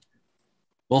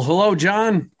Well, hello,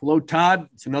 John. Hello, Todd.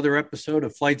 It's another episode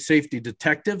of Flight Safety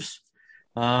Detectives.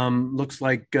 Looks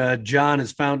like John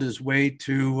has found his way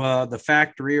to the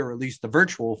factory, or at least the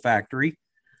virtual factory.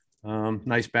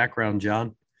 Nice background,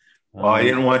 John. Well, I Um,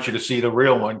 didn't want you to see the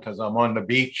real one because I'm on the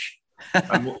beach.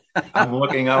 I'm I'm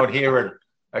looking out here at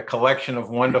a collection of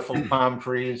wonderful palm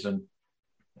trees and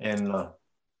it's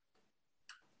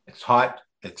hot,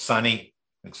 it's sunny,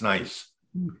 it's nice.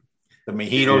 The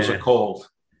mojitos are yeah, cold.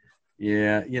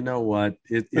 yeah. You know what?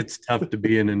 It's tough to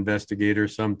be an investigator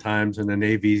sometimes and an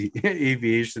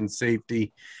aviation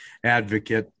safety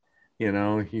advocate.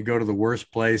 You go to the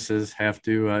worst places, have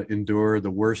to endure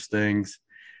the worst things,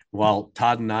 while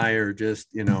Todd and I are just,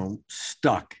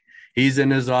 stuck. He's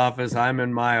in his office, I'm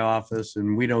in my office,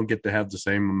 and we don't get to have the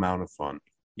same amount of fun.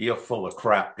 You're full of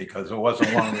crap because it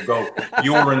wasn't long ago.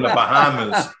 You were in the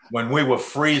Bahamas when we were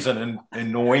freezing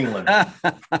in New England.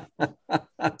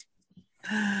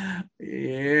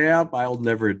 Yep, I'll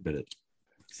never admit it.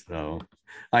 So,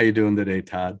 how you doing today,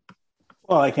 Todd?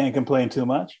 Well, I can't complain too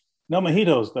much. No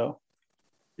mojitos, though.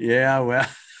 Yeah, well,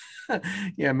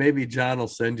 yeah, maybe John will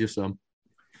send you some.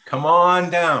 Come on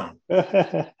down.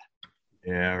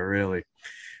 Yeah, really.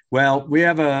 Well, we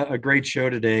have a great show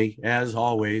today. As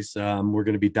always, we're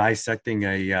going to be dissecting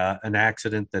an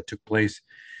accident that took place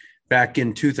back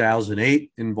in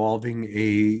 2008 involving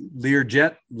a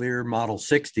Learjet, Lear Model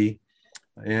 60.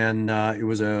 And it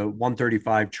was a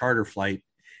 135 charter flight.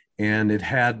 And it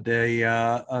had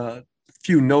a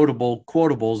few notable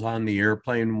quotables on the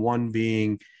airplane, one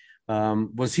being,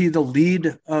 was he the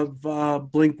lead of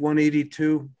Blink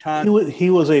 182, he Todd? was he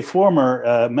was a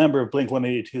former member of Blink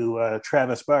 182,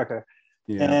 Travis Barker,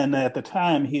 Yeah. and at the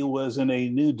time he was in a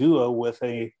new duo with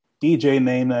a DJ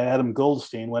named Adam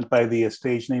Goldstein. Went by the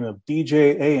stage name of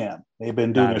DJ AM. They've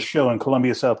been doing Got a it. show in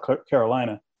Columbia, South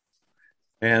Carolina.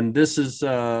 And this is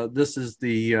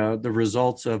the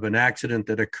results of an accident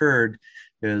that occurred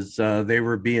as they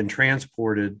were being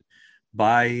transported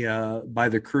by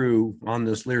the crew on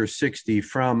this Lear 60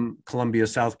 from Columbia,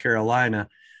 South Carolina,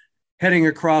 heading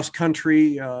across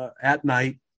country at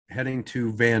night, heading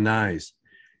to Van Nuys.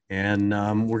 And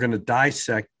we're going to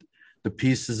dissect the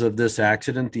pieces of this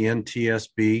accident. The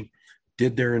NTSB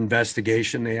did their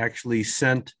investigation. They actually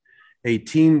sent a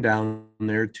team down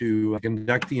there to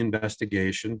conduct the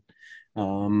investigation.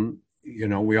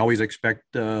 We always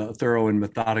expect a thorough and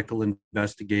methodical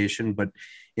investigation, but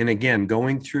and again,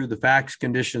 going through the facts,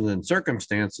 conditions, and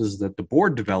circumstances that the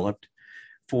board developed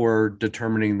for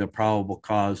determining the probable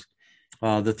cause.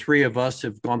 The three of us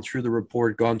have gone through the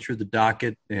report, gone through the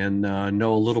docket, and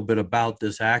know a little bit about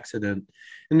this accident.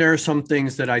 And there are some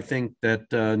things that I think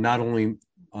that not only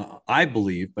I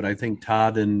believe, but I think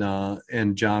Todd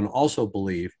and John also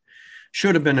believe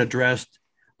should have been addressed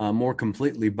more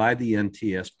completely by the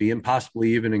NTSB and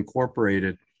possibly even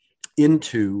incorporated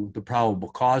into the probable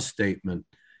cause statement.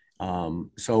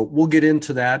 So we'll get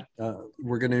into that.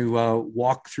 We're going to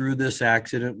walk through this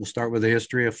accident. We'll start with the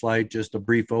history of flight, just a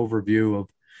brief overview of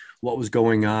what was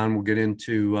going on. We'll get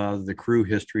into the crew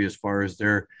history as far as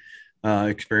their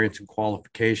experience and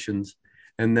qualifications,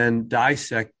 and then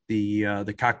dissect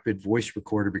the cockpit voice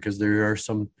recorder, because there are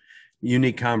some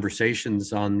unique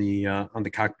conversations on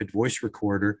the cockpit voice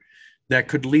recorder that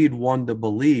could lead one to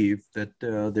believe that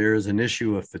there is an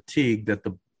issue of fatigue that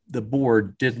the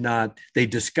board did not. They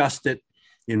discussed it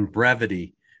in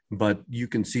brevity, but you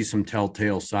can see some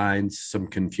telltale signs, some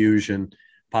confusion,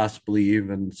 possibly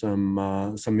even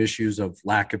some issues of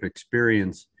lack of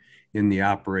experience in the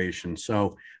operation.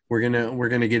 So we're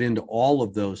gonna get into all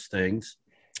of those things,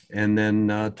 and then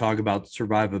talk about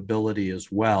survivability as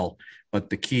well. But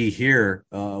the key here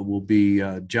will be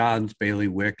John's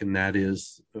bailiwick, and that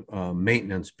is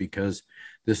maintenance, because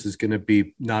this is going to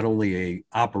be not only a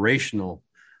operational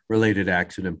related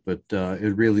accident, but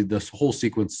it really, this whole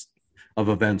sequence of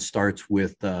events starts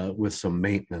with some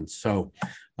maintenance. So,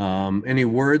 any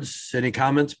words, any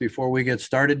comments before we get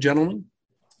started, gentlemen?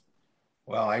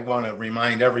 Well, I want to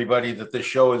remind everybody that this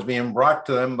show is being brought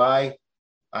to them by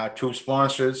our two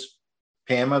sponsors,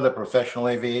 PAMA, the Professional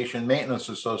Aviation Maintenance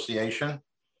Association,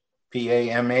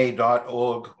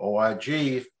 PAMA.org,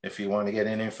 if you want to get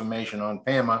any information on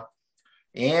PAMA,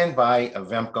 and by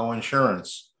Avemco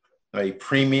Insurance, a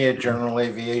premier general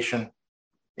aviation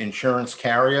insurance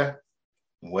carrier.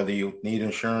 Whether you need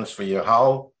insurance for your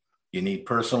hull, you need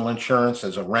personal insurance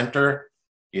as a renter,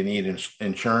 you need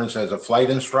insurance as a flight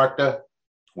instructor,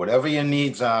 whatever your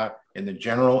needs are in the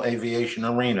general aviation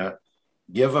arena,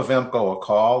 give Avemco a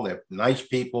call. They're nice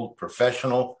people,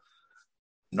 professional,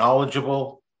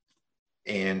 knowledgeable,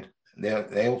 and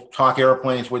they'll talk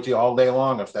airplanes with you all day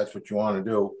long if that's what you want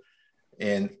to do.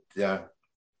 And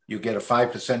you get a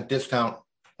 5% discount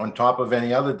on top of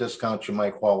any other discounts you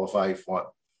might qualify for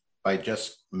by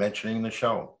just mentioning the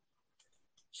show.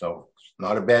 So it's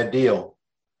not a bad deal.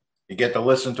 You get to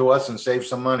listen to us and save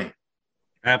some money.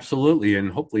 Absolutely,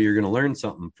 and hopefully you're going to learn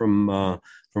something from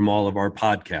all of our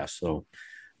podcasts. So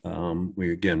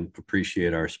we again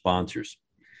appreciate our sponsors.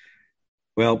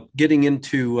 Well, getting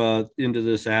into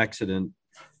this accident,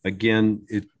 again,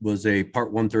 it was a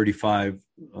Part 135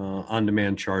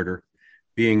 on-demand charter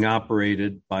being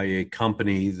operated by a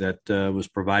company that was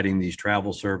providing these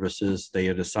travel services. They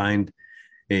had assigned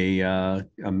a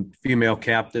female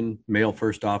captain, male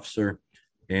first officer,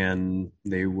 and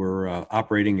they were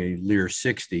operating a Lear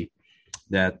 60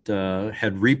 that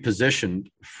had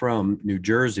repositioned from New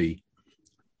Jersey,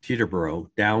 Teterboro,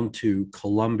 down to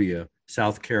Columbia,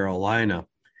 South Carolina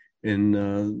in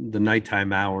the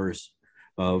nighttime hours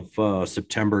of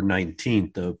September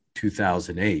 19th of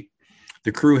 2008.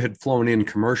 The crew had flown in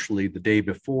commercially the day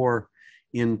before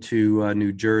into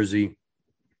New Jersey,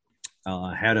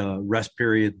 had a rest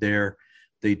period there.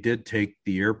 They did take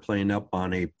the airplane up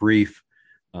on a brief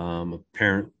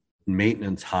apparent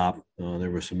maintenance hop. There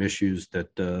were some issues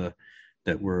that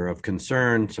were of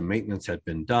concern. Some maintenance had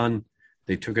been done.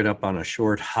 They took it up on a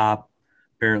short hop.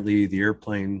 Apparently, the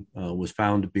airplane was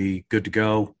found to be good to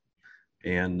go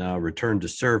and returned to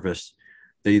service.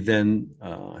 They then,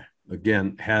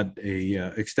 again, had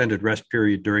a extended rest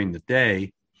period during the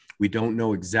day. We don't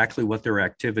know exactly what their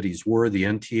activities were. The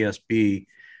NTSB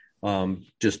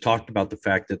just talked about the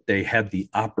fact that they had the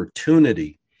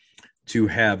opportunity to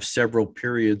have several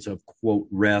periods of, quote,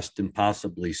 rest and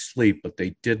possibly sleep, but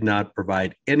they did not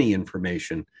provide any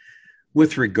information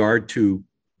with regard to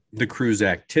the crew's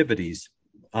activities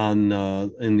on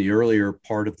in the earlier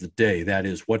part of the day. That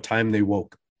is, what time they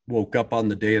woke up on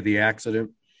the day of the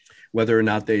accident, whether or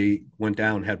not they went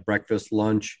down, had breakfast,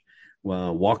 lunch,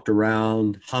 walked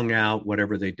around, hung out,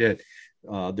 whatever they did.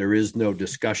 There is no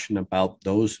discussion about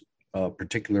those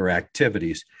particular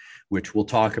activities, which we'll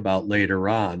talk about later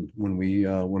on when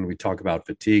we talk about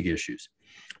fatigue issues.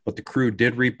 But the crew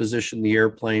did reposition the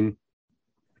airplane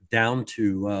down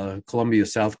to Columbia,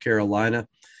 South Carolina,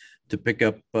 to pick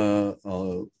up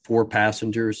 4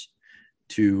 passengers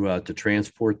to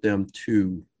transport them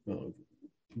to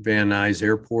Van Nuys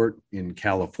Airport in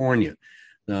California.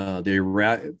 They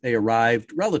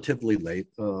arrived relatively late,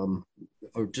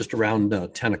 just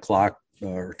around 10 o'clock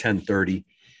or 10:30.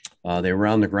 They were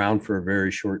on the ground for a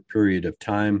very short period of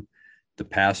time. The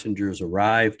passengers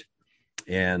arrived,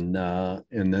 and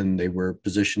then they were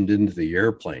positioned into the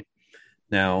airplane.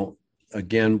 Now,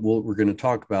 again, we're going to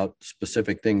talk about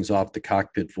specific things off the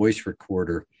cockpit voice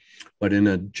recorder, but in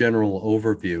a general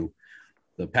overview,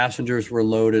 the passengers were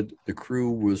loaded. The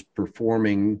crew was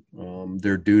performing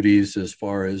their duties as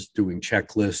far as doing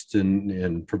checklists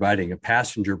and providing a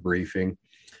passenger briefing.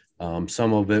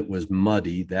 Some of it was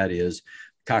muddy. That is,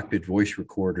 cockpit voice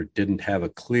recorder didn't have a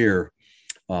clear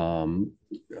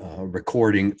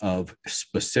recording of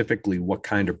specifically what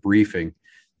kind of briefing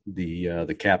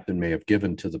the captain may have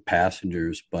given to the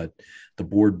passengers, but the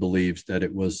board believes that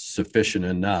it was sufficient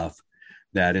enough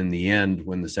that in the end,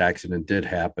 when this accident did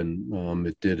happen,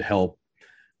 it did help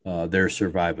their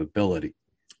survivability.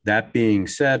 That being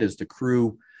said, as the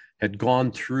crew had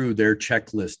gone through their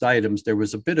checklist items, there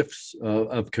was a bit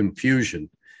of confusion,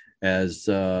 as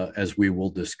we will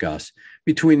discuss,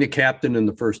 between the captain and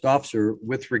the first officer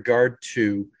with regard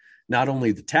to not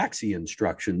only the taxi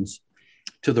instructions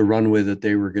to the runway that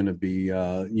they were going to be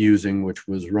using, which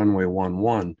was runway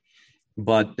 11,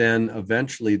 but then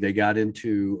eventually they got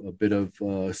into a bit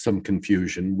of some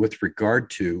confusion with regard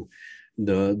to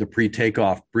the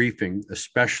pre-takeoff briefing,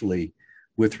 especially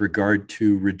with regard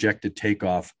to rejected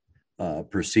takeoff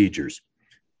procedures.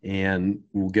 And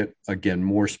we'll get, again,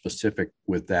 more specific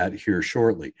with that here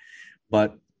shortly.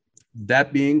 But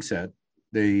that being said,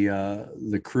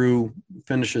 the crew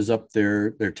finishes up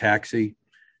their taxi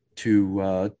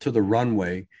to the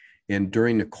runway, and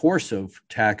during the course of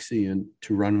taxiing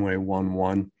to runway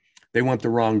 11, they went the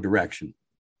wrong direction.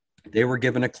 They were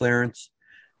given a clearance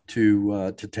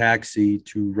to taxi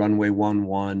to runway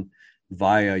 11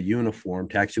 via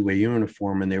taxiway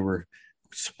uniform, and they were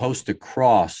supposed to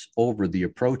cross over the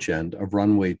approach end of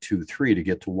runway 23 to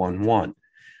get to 11.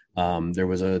 There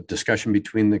was a discussion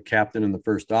between the captain and the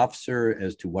first officer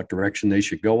as to what direction they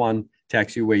should go on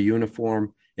taxiway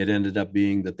uniform. It ended up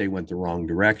being that they went the wrong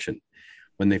direction.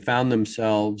 When they found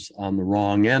themselves on the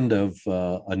wrong end of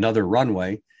another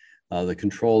runway, the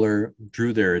controller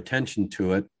drew their attention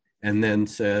to it and then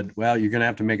said, well, you're going to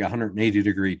have to make a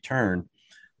 180-degree turn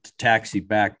to taxi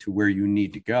back to where you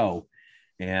need to go.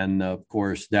 And of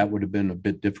course, that would have been a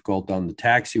bit difficult on the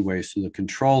taxiway. So the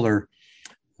controller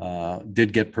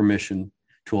did get permission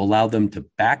to allow them to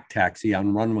back taxi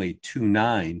on runway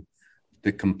 29,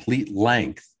 the complete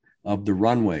length of the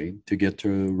runway to get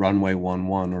to runway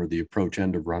 11 or the approach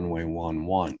end of runway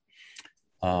 11.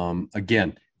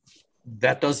 Again,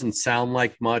 that doesn't sound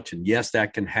like much. And yes,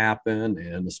 that can happen.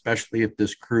 And especially if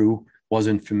this crew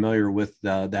wasn't familiar with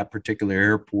that particular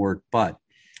airport, but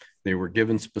they were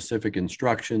given specific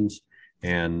instructions.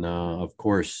 And of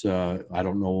course, I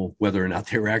don't know whether or not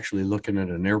they were actually looking at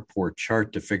an airport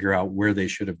chart to figure out where they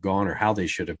should have gone or how they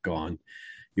should have gone.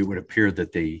 It would appear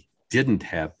that they didn't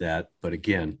have that. But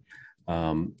again,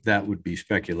 that would be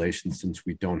speculation since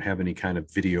we don't have any kind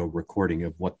of video recording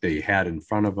of what they had in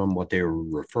front of them, what they were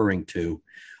referring to,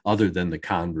 other than the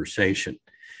conversation.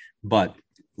 But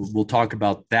we'll talk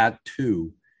about that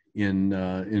too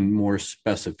in more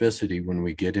specificity when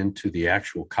we get into the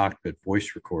actual cockpit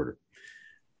voice recorder.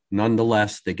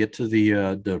 Nonetheless, they get to the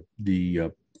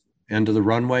end of the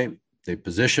runway, they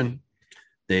position,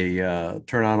 they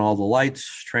turn on all the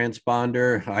lights,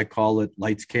 transponder, I call it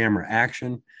lights, camera,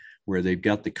 action, where they've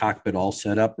got the cockpit all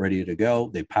set up, ready to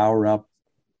go. They power up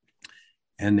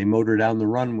and they motor down the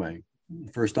runway.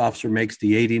 First officer makes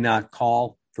the 80 knot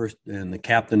call first, and the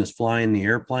captain is flying the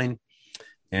airplane.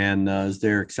 And as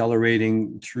they're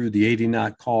accelerating through the 80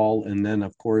 knot call, and then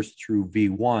of course through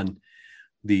V1,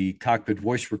 the cockpit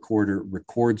voice recorder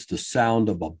records the sound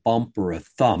of a bump or a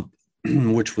thump,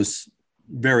 which was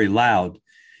very loud,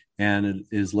 and it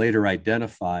is later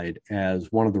identified as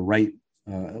one of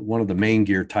the main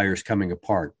gear tires coming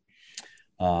apart.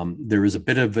 There is a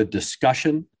bit of a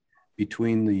discussion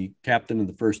between the captain and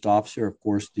the first officer. Of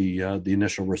course, the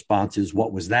initial response is,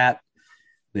 "What was that?"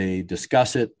 They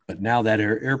discuss it, but now that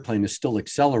airplane is still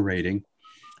accelerating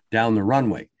down the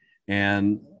runway.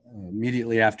 And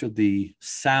immediately after the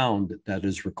sound that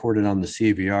is recorded on the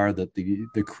CVR that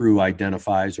the crew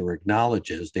identifies or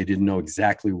acknowledges, they didn't know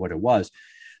exactly what it was.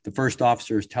 The first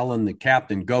officer is telling the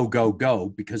captain, "Go, go, go,"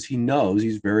 because he knows,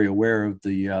 he's very aware of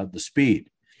the speed.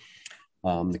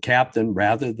 The captain,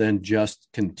 rather than just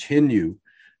continue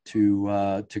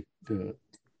to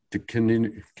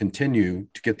continue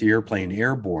to get the airplane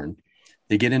airborne,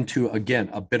 they get into, again,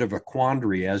 a bit of a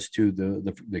quandary as to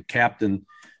the captain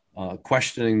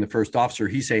questioning the first officer.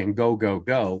 He's saying, "Go, go,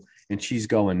 go," and she's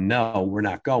going, "No, we're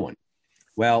not going."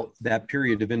 Well, that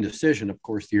period of indecision, of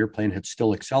course, the airplane had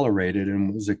still accelerated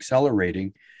and was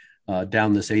accelerating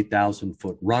down this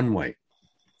 8,000-foot runway.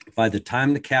 By the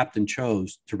time the captain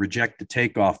chose to reject the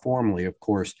takeoff formally, of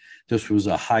course, this was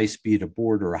a high-speed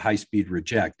abort or a high-speed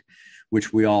reject,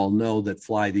 which we all know that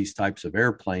fly these types of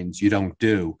airplanes, you don't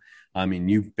do. I mean,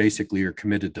 you basically are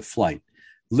committed to flight.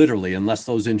 Literally, unless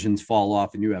those engines fall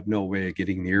off and you have no way of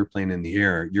getting the airplane in the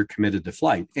air, you're committed to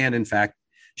flight. And in fact,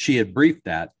 she had briefed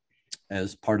that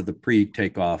as part of the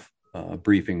pre-takeoff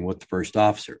briefing with the first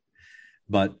officer.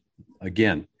 But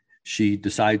again, she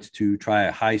decides to try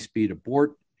a high-speed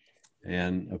abort,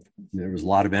 and there was a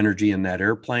lot of energy in that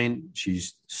airplane.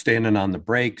 She's standing on the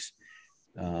brakes.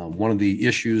 One of the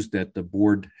issues that the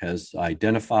board has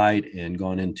identified and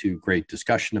gone into great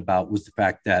discussion about was the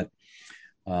fact that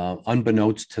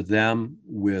unbeknownst to them,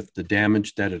 with the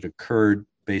damage that had occurred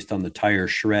based on the tire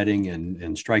shredding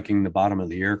and striking the bottom of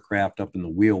the aircraft up in the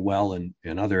wheel well and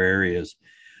other areas,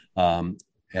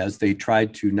 as they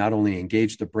tried to not only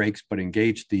engage the brakes, but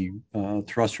engage the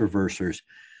thrust reversers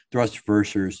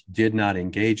did not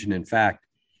engage. And in fact,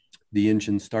 the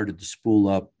engine started to spool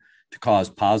up to cause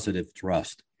positive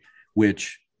thrust,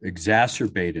 which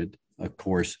exacerbated, of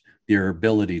course, their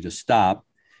ability to stop.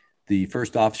 The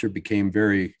first officer became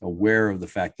very aware of the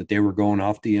fact that they were going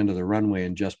off the end of the runway,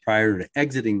 and just prior to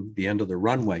exiting the end of the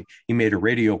runway, he made a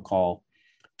radio call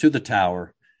to the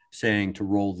tower saying to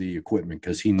roll the equipment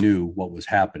because he knew what was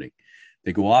happening.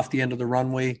 They go off the end of the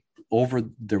runway.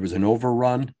 There was an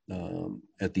overrun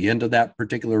at the end of that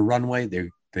particular runway.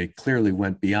 They clearly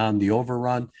went beyond the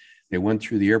overrun. They went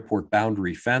through the airport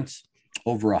boundary fence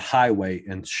over a highway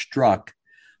and struck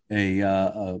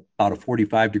about a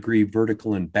 45-degree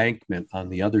vertical embankment on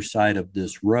the other side of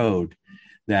this road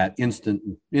that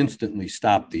instantly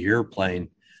stopped the airplane.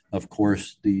 Of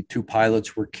course, the two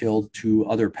pilots were killed. 2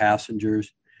 other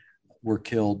passengers were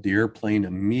killed. The airplane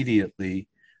immediately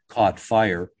caught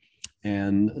fire,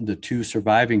 and the 2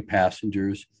 surviving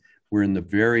passengers were in the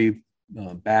very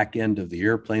back end of the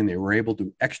airplane. They were able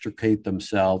to extricate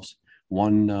themselves.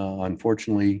 One,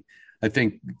 unfortunately, I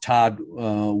think, Todd,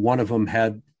 one of them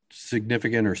had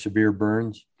significant or severe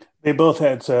burns. They both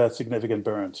had significant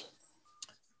burns.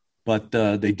 But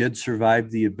they did survive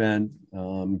the event,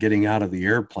 getting out of the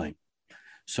airplane.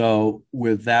 So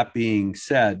with that being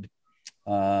said,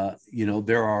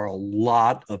 there are a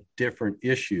lot of different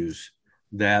issues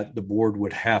that the board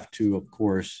would have to, of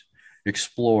course,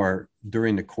 explore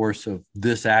during the course of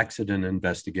this accident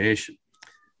investigation.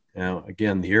 Now,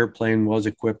 again, the airplane was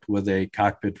equipped with a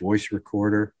cockpit voice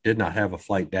recorder, did not have a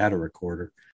flight data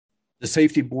recorder. The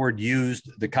safety board used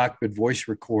the cockpit voice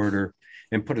recorder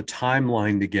and put a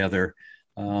timeline together,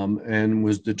 and it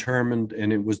was determined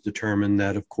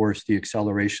that, of course, the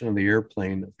acceleration of the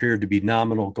airplane appeared to be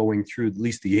nominal going through at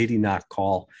least the 80 knot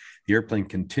call. The airplane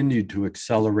continued to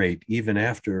accelerate even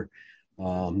after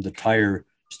the tire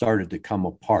started to come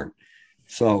apart.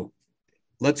 So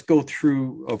let's go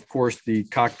through, of course, the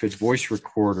cockpit voice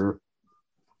recorder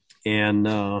and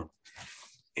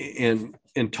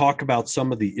talk about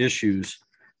some of the issues,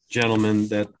 gentlemen,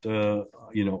 that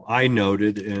I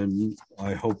noted, and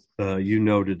I hope you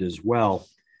noted as well.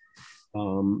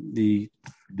 The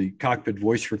cockpit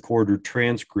voice recorder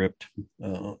transcript,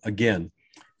 again,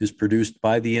 is produced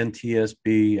by the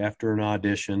NTSB after an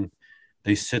audition.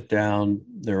 They sit down.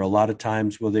 There are a lot of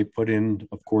times where they put in,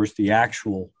 of course, the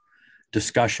actual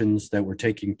discussions that were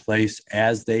taking place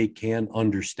as they can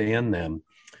understand them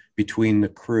between the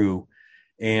crew,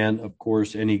 and of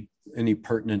course any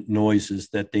pertinent noises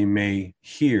that they may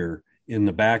hear in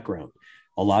the background.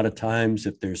 A lot of times,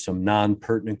 if there's some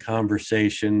non-pertinent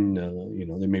conversation,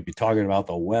 they may be talking about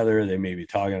the weather, they may be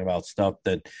talking about stuff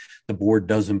that the board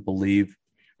doesn't believe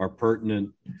are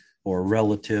pertinent or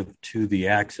relative to the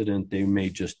accident. They may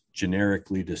just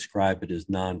generically describe it as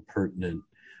non-pertinent,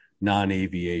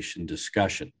 non-aviation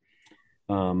discussion.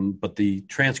 But the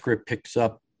transcript picks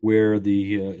up where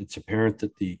it's apparent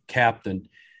that the captain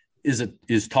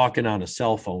is talking on a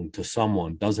cell phone to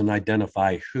someone, doesn't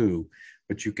identify who,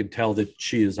 but you can tell that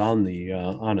she is on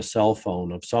a cell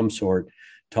phone of some sort,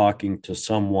 talking to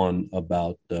someone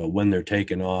about when they're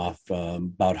taking off,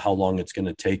 about how long it's going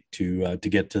to take to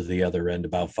get to the other end,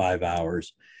 about 5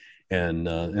 hours, and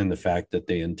the fact that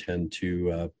they intend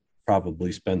to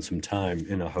probably spend some time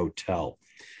in a hotel.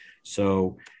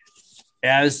 So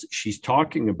as she's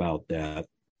talking about that,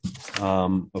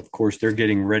 of course, they're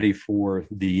getting ready for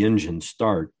the engine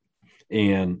start.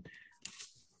 And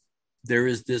there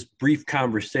is this brief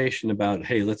conversation about,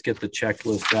 hey, let's get the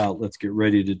checklist out. Let's get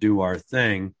ready to do our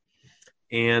thing.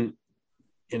 And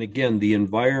again, the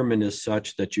environment is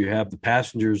such that you have the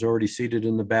passengers already seated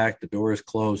in the back, the door is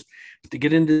closed. But to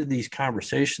get into these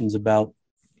conversations about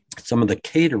some of the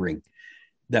catering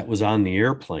that was on the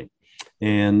airplane.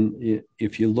 And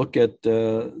if you look at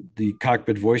the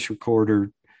cockpit voice recorder,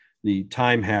 the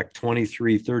time hack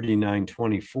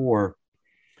 233924,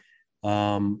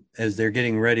 as they're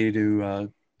getting ready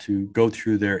to go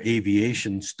through their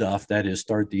aviation stuff, that is,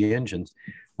 start the engines,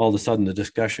 all of a sudden the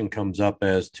discussion comes up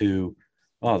as to,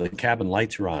 oh, the cabin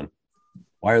lights are on.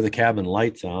 Why are the cabin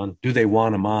lights on? Do they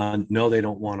want them on? No, they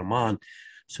don't want them on.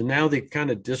 So now they kind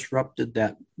of disrupted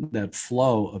that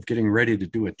flow of getting ready to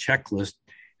do a checklist,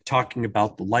 talking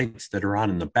about the lights that are on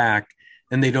in the back,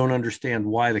 and they don't understand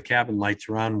why the cabin lights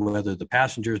are on, whether the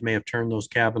passengers may have turned those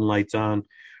cabin lights on,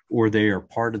 or they are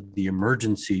part of the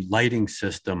emergency lighting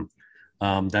system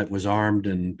that was armed,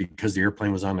 and because the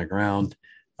airplane was on the ground,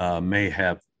 may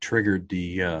have triggered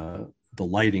the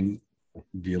lighting,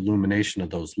 the illumination of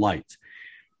those lights.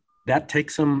 That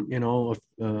takes them,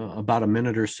 about a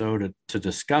minute or so to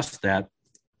discuss that.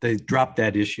 They drop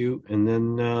that issue, and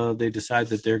then they decide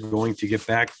that they're going to get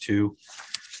back to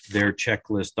their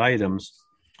checklist items.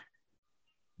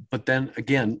 But then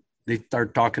again, they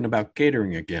start talking about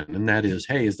catering again. And that is,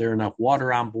 hey, is there enough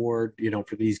water on board,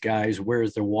 for these guys? Where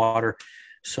is the water?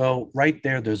 So right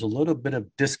there's a little bit of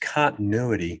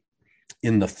discontinuity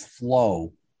in the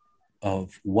flow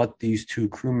of what these two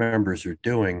crew members are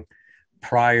doing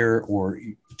prior or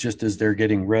just as they're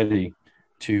getting ready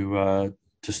to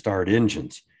start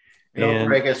engines.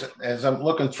 Greg, as I'm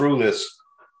looking through this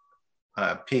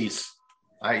piece,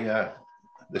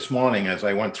 this morning as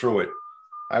I went through it,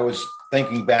 I was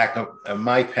thinking back of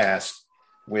my past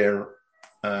where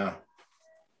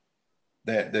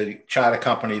the charter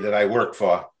company that I worked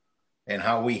for and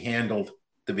how we handled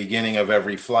the beginning of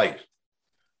every flight.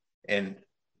 And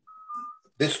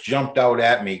this jumped out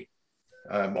at me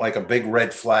like a big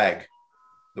red flag,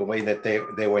 the way that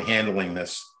they were handling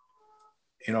this.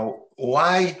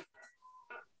 Why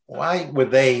were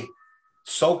they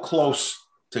so close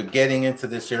to getting into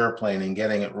this airplane and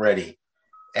getting it ready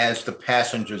as the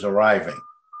passengers arriving?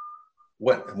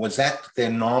 What was that their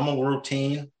normal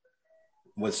routine?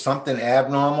 Was something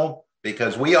abnormal?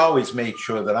 Because we always made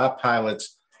sure that our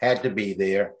pilots had to be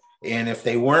there. And if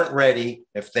they weren't ready,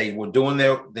 if they were doing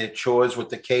their chores with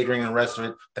the catering and the rest of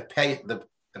it,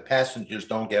 the the passengers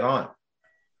don't get on.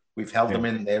 We've held them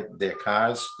in their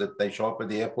cars that they show up at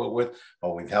the airport with,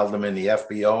 or we've held them in the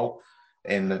FBO.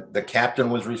 And the captain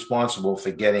was responsible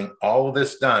for getting all of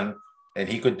this done, and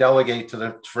he could delegate to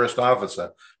the first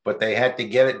officer, but they had to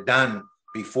get it done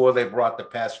before they brought the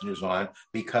passengers on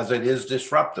because it is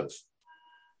disruptive.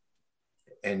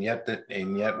 And yet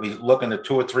we look into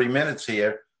 2 or 3 minutes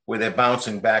here where they're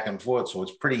bouncing back and forth. So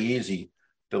it's pretty easy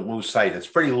to lose sight. It's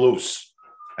pretty loose,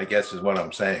 I guess is what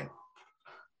I'm saying.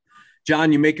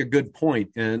 John, you make a good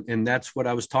point, and that's what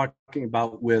I was talking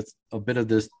about with a bit of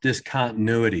this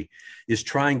discontinuity, is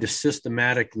trying to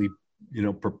systematically,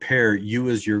 prepare you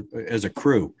as a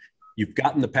crew. You've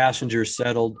gotten the passengers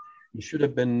settled. You should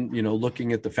have been,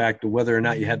 looking at the fact of whether or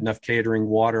not you had enough catering,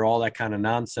 water, all that kind of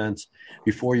nonsense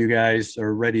before you guys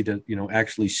are ready to,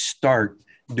 actually start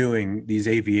doing these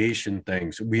aviation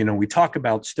things. We talk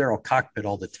about sterile cockpit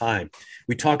all the time.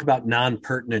 We talk about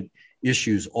non-pertinent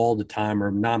issues all the time, or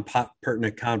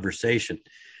non-pertinent conversation.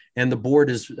 And the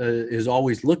board is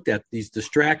always looked at these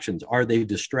distractions. Are they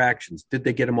distractions? Did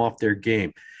they get them off their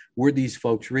game? Were these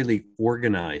folks really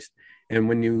organized? And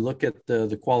when you look at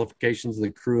the qualifications of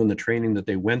the crew and the training that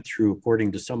they went through,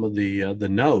 according to some of the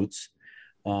notes,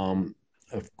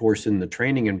 of course, in the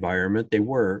training environment, they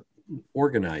were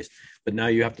organized. But now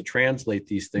you have to translate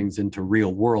these things into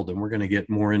real world, and we're going to get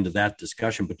more into that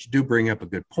discussion. But you do bring up a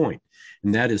good point,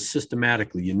 and that is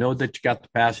systematically. You know that you got the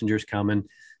passengers coming.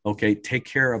 Okay, take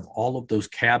care of all of those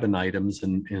cabin items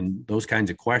and those kinds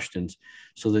of questions,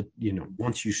 so that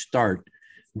once you start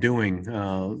doing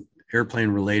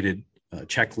airplane-related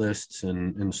checklists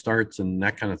and starts and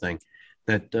that kind of thing,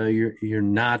 that you're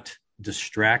not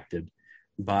distracted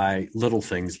by little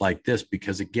things like this,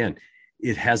 because again,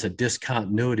 it has a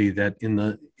discontinuity that in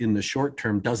the short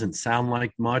term doesn't sound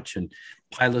like much. And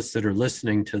pilots that are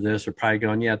listening to this are probably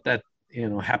going, yeah, that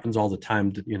happens all the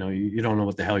time. You don't know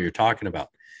what the hell you're talking about.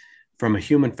 From a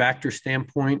human factor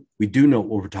standpoint, we do know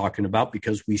what we're talking about,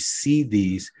 because we see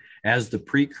these as the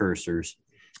precursors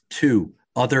to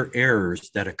other errors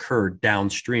that occurred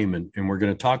downstream, and we're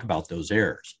going to talk about those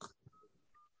errors.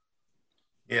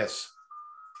 Yes,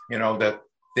 that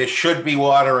there should be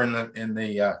water in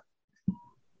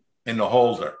the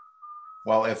holder.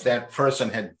 Well, if that person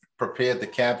had prepared the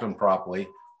cabin properly,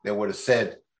 they would have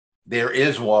said there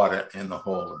is water in the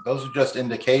holder. Those are just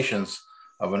indications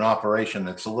of an operation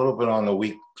that's a little bit on the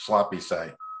weak, sloppy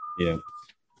side. Yeah.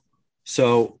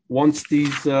 So once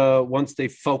they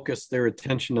focus their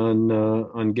attention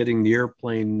on getting the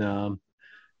airplane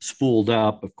spooled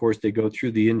up, of course they go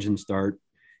through the engine start,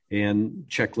 and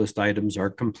checklist items are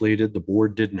completed. The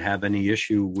board didn't have any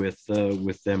issue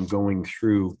with them going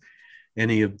through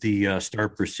any of the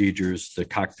start procedures, the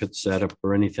cockpit setup,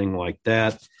 or anything like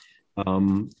that.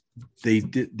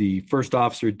 The first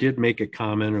officer did make a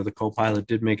comment, or the co-pilot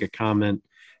did make a comment.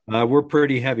 We're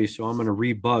pretty heavy, so I'm going to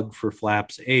rebug for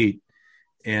flaps 8,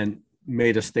 and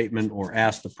made a statement or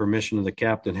asked the permission of the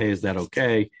captain, hey, is that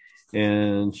okay?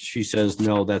 And she says,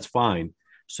 no, that's fine.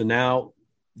 So now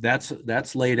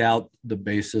that's laid out the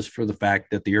basis for the fact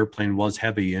that the airplane was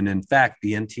heavy. And in fact,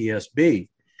 the NTSB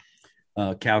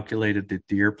calculated that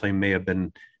the airplane may have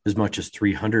been as much as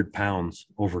 300 pounds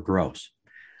over gross.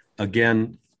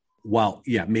 Again, while,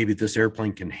 maybe this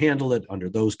airplane can handle it under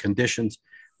those conditions,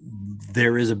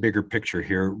 there is a bigger picture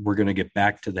here. We're going to get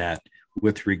back to that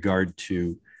with regard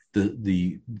to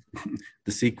the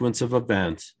sequence of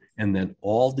events, and then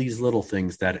all these little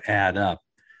things that add up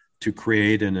to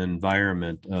create an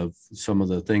environment of some of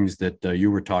the things that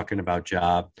you were talking about,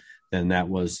 Job. And that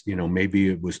was, maybe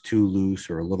it was too loose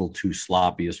or a little too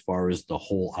sloppy as far as the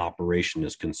whole operation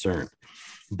is concerned.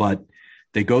 But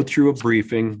they go through a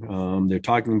briefing. They're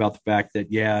talking about the fact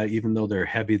that, even though they're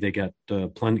heavy, they got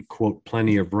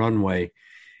plenty of runway,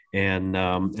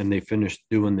 and they finished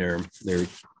doing their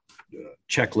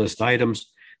checklist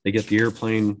items. They get the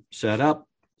airplane set up.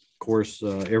 Of course,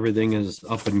 everything is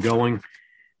up and going.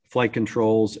 Flight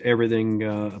controls, everything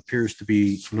appears to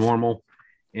be normal.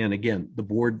 And again, the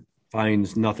board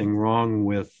finds nothing wrong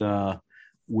with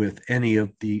any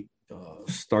of the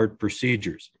start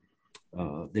procedures.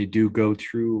 They do go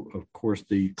through, of course,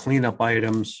 the cleanup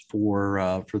items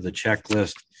for the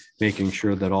checklist, making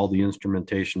sure that all the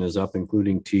instrumentation is up,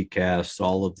 including TCAS,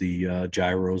 all of the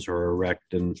gyros are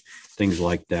erect and things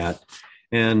like that.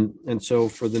 And so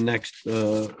for the next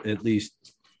at least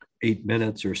 8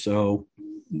 minutes or so,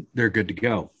 they're good to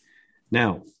go.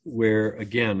 Now, where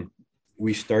again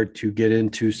we start to get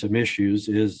into some issues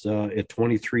is at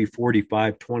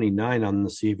 23:45:29 on the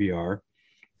CVR.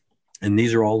 And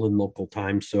these are all in local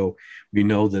time. So we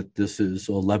know that this is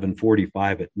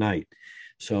 11:45 at night.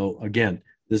 So again,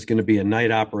 This is going to be a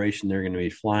night operation. They're going to be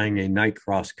flying a night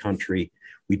cross country.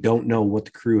 We don't know what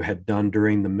the crew had done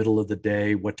during the middle of the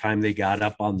day, what time they got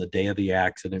up on the day of the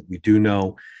accident. We do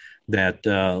know that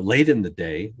late in the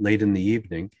day, late in the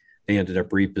evening, they ended up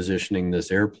repositioning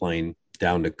this airplane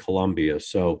down to Columbia.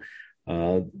 So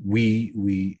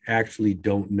we actually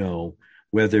don't know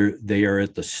whether they are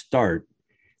at the start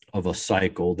of a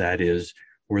cycle, that is,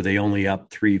 were they only up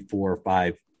 3, 4,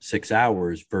 5, 6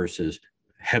 hours versus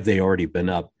have they already been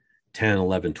up 10,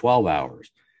 11, 12 hours?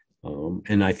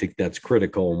 And I think that's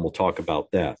critical, and we'll talk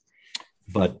about that.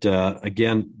 But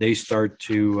again, they start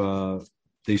to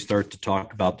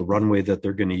talk about the runway that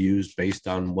they're going to use based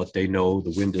on what they know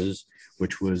the wind is,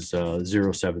 which was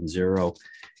 070.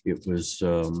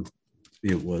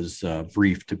 It was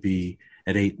briefed to be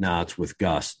at 8 knots with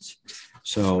gusts.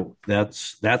 So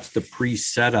that's the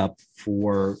pre-setup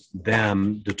for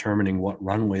them determining what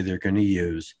runway they're going to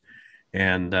use.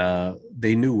 And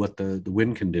they knew what the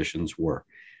wind conditions were.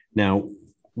 Now,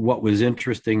 what was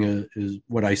interesting is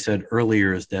what I said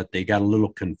earlier, is that they got a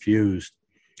little confused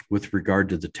with regard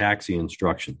to the taxi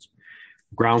instructions.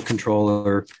 Ground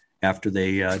controller, after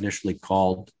they initially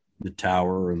called the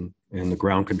tower and the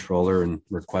ground controller and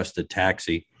requested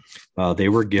taxi, they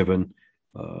were given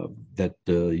that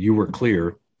you were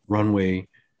clear, runway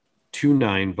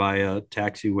 29 via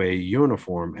taxiway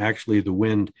uniform. Actually, the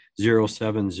wind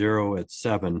 070 at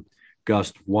 7,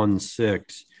 gust 16,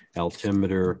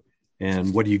 altimeter,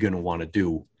 and what are you going to want to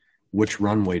do? Which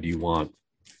runway do you want?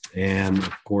 And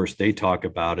of course, they talk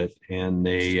about it, and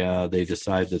they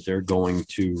decide that they're going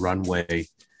to runway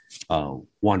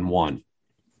 11.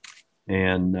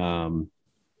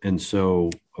 And so,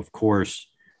 of course,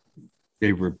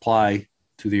 they reply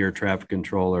to the air traffic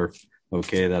controller,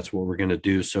 okay, that's what we're going to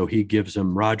do. So he gives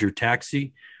them Roger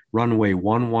taxi, runway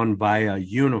 11 via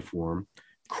uniform,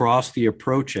 cross the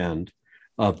approach end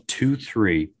of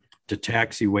 23 to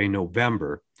taxiway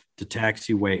November to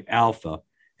taxiway Alpha,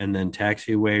 and then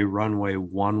taxiway runway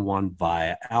 11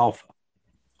 via Alpha.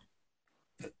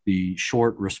 The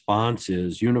short response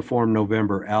is uniform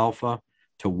November Alpha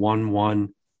to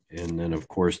 11, and then of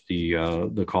course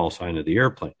the call sign of the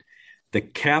airplane. The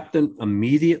captain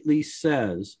immediately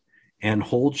says, and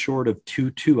hold short of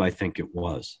 22, I think it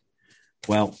was.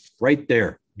 Well, right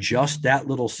there, just that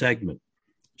little segment,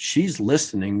 she's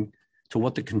listening to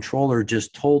what the controller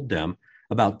just told them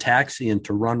about taxiing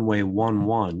to runway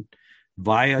 11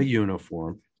 via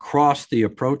uniform, cross the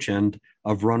approach end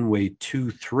of runway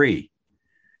 23,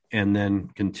 and then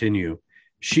continue.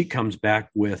 She comes back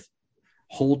with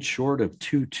hold short of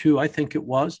 22, I think it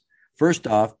was. First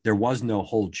off, there was no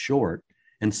hold short.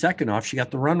 And second off, she got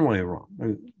the runway wrong.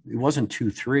 It wasn't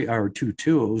 23 or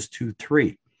 22, it was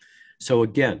 23. So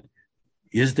again,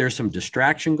 is there some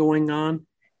distraction going on?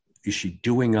 Is she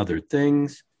doing other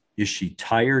things? Is she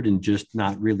tired and just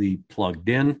not really plugged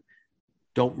in?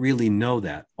 Don't really know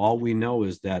that. All we know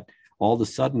is that all of a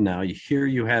sudden now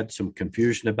you had some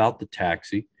confusion about the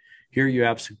taxi. Here you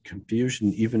have some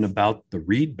confusion even about the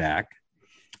read back,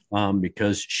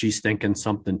 because she's thinking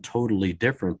something totally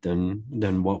different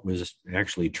than what was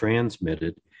actually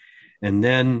transmitted. And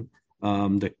then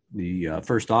the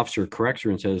first officer corrects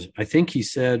her and says, I think he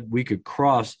said we could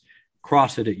cross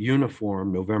it at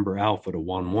uniform November Alpha to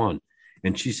 11.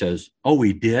 And she says, oh,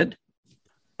 he did?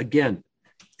 Again,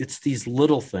 it's these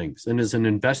little things. And as an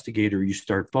investigator, you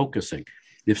start focusing.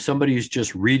 If somebody is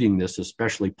just reading this,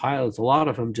 especially pilots, a lot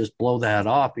of them just blow that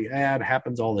off. Yeah, it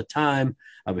happens all the time.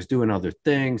 I was doing other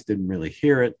things, didn't really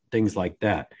hear it, things like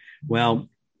that. Well,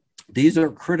 these are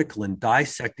critical in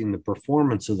dissecting the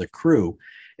performance of the crew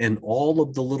and all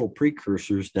of the little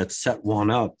precursors that set one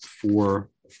up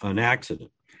for an accident.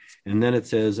 And then it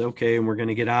says, okay, and we're going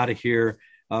to get out of here.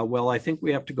 Well, I think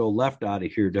we have to go left out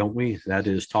of here, don't we? That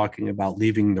is talking about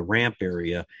leaving the ramp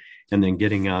area and then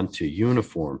getting onto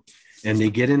uniform. And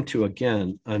they get into,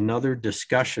 again, another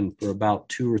discussion for about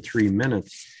 2 or 3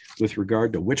 minutes with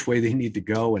regard to which way they need to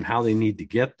go and how they need to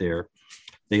get there.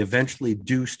 They eventually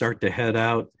do start to head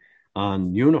out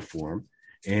on uniform.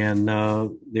 And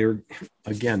they're,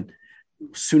 again,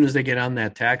 as soon as they get on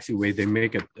that taxiway, they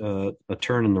make a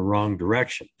turn in the wrong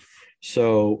direction.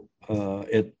 So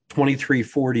at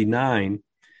 2349,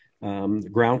 the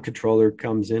ground controller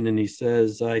comes in and he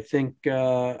says, I think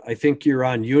you're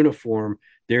on uniform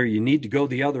there. You need to go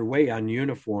the other way on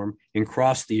uniform and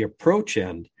cross the approach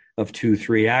end of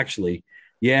 23. Actually,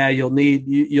 yeah, you'll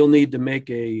need to make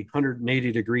a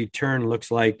 180-degree turn, looks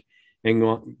like, and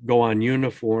go on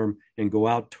uniform and go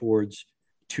out towards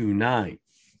 29.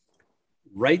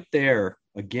 Right there,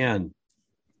 again,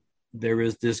 there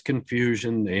is this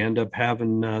confusion. They end up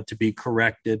having to be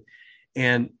corrected.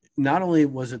 And not only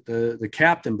was it the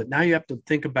captain, but now you have to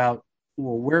think about,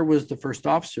 well, where was the first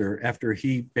officer after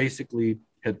he basically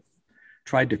had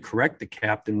tried to correct the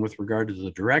captain with regard to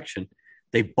the direction?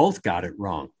 They both got it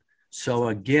wrong. So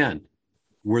again,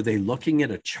 were they looking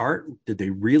at a chart? Did they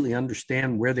really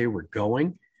understand where they were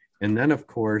going? And then, of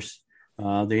course,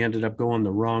 they ended up going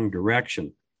the wrong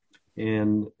direction.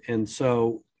 And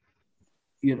so,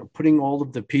 putting all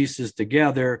of the pieces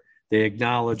together, they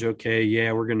acknowledge, okay,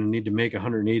 yeah, we're going to need to make a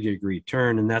 180-degree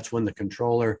turn. And that's when the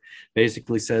controller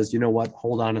basically says, you know what,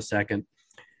 hold on a second.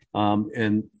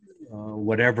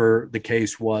 Whatever the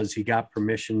case was, he got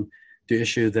permission to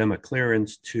issue them a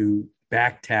clearance to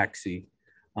back taxi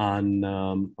on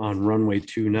runway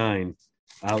 29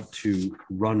 out to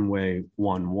runway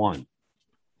 11.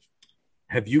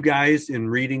 Have you guys, in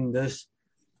reading this,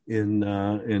 in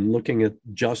looking at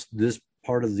just this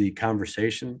part of the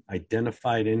conversation,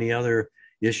 identified any other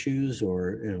issues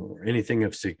or anything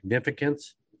of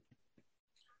significance?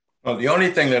 Well, the only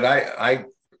thing that I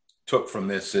took from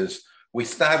this is we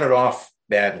started off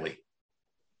badly,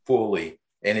 poorly,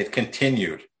 and it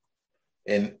continued.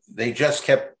 And they just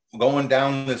kept going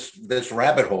down this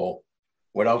rabbit hole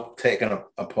without taking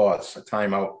a pause, a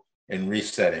timeout, and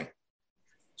resetting.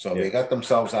 So They got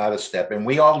themselves out of step, and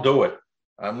we all do it.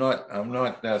 I'm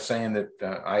not saying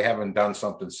that I haven't done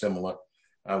something similar.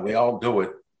 We all do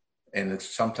it, and it's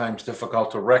sometimes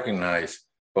difficult to recognize.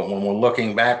 But when we're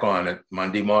looking back on it,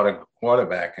 Monday morning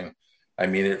quarterbacking, I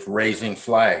mean, it's raising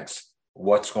flags.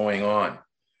 What's going on?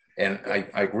 And I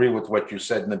agree with what you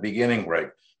said in the beginning,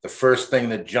 Greg. The first thing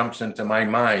that jumps into my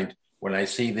mind when I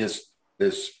see this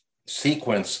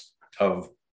sequence of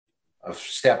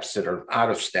steps that are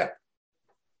out of step,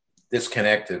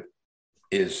 disconnected,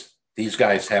 is these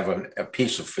guys have a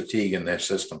piece of fatigue in their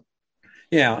system.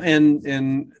 Yeah.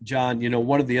 And John,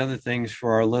 one of the other things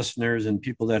for our listeners and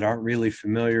people that aren't really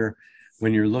familiar,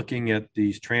 when you're looking at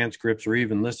these transcripts or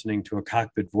even listening to a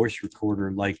cockpit voice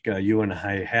recorder like you and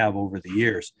I have over the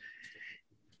years,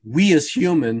 we as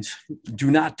humans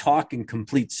do not talk in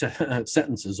complete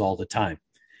sentences all the time.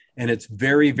 And it's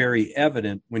very, very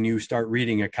evident when you start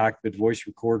reading a cockpit voice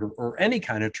recorder or any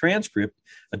kind of transcript,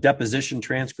 a deposition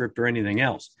transcript or anything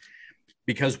else,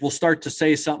 because we'll start to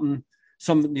say something,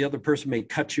 the other person may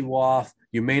cut you off,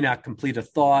 you may not complete a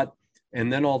thought.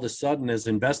 And then all of a sudden, as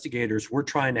investigators, we're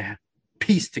trying to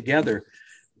piece together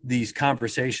these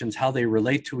conversations, how they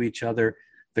relate to each other,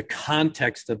 the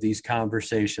context of these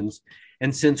conversations.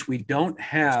 And since we don't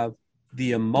have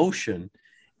the emotion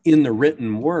in the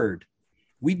written word,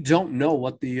 we don't know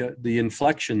what the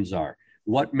inflections are,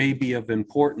 what may be of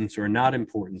importance or not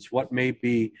importance, what may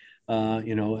be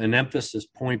an emphasis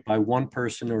point by one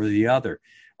person or the other.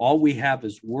 All we have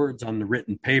is words on the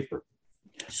written paper.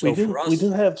 So we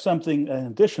do have something in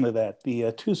addition to that.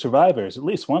 The two survivors, at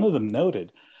least one of them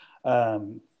noted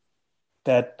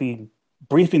that the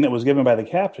briefing that was given by the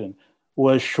captain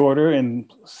was shorter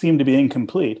and seemed to be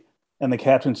incomplete. And the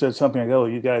captain said something like, "Oh,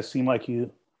 you guys seem like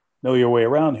you know your way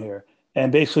around here,"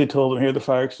 and basically told them, "Here are the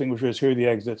fire extinguishers, here are the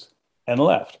exits," and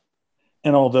left.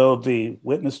 And although the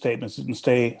witness statements didn't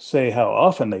say how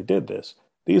often they did this,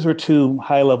 these were two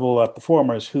high-level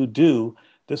performers who do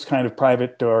this kind of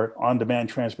private or on-demand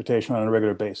transportation on a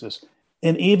regular basis.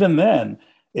 And even then,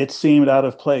 it seemed out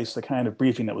of place, the kind of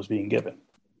briefing that was being given.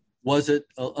 Was it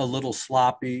a little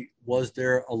sloppy? Was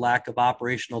there a lack of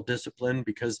operational discipline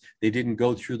because they didn't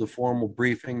go through the formal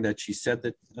briefing that she said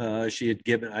that she had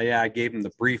given? I gave them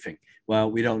the briefing. Well,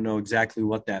 we don't know exactly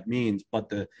what that means,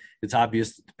 but it's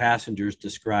obvious that the passengers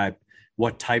described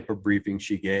what type of briefing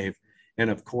she gave.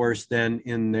 And of course, then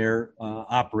in their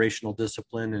operational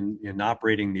discipline and in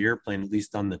operating the airplane, at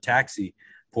least on the taxi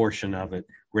portion of it,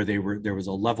 where there was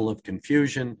a level of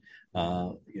confusion.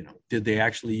 Did they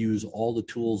actually use all the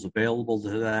tools available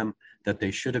to them that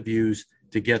they should have used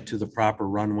to get to the proper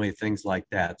runway, things like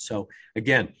that. So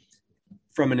again,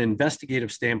 from an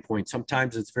investigative standpoint,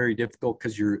 sometimes it's very difficult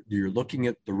because you're looking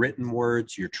at the written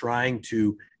words, you're trying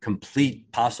to complete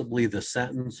possibly the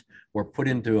sentence or put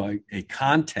into a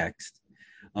context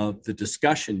of the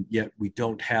discussion, yet we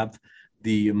don't have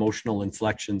the emotional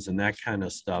inflections and that kind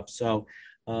of stuff. So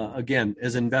again,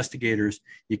 as investigators,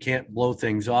 you can't blow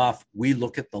things off. We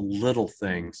look at the little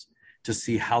things to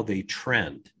see how they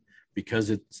trend, because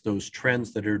it's those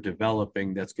trends that are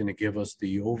developing that's going to give us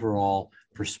the overall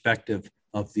perspective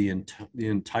of the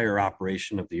entire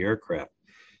operation of the aircraft.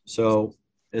 So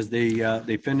as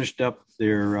they finished up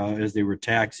as they were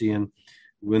taxiing,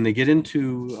 when they get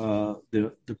into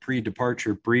the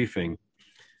pre-departure briefing,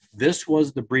 this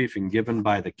was the briefing given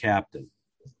by the captain.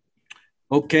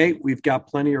 "Okay, we've got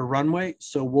plenty of runway,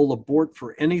 so we'll abort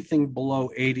for anything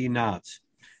below 80 knots.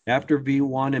 After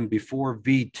V1 and before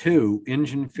V2,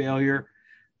 engine failure,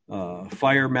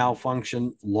 fire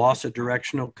malfunction, loss of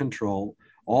directional control,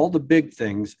 all the big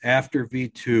things after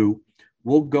V2,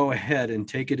 we'll go ahead and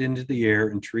take it into the air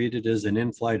and treat it as an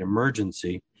in-flight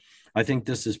emergency. I think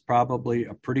this is probably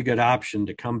a pretty good option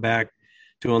to come back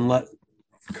to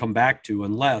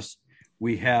unless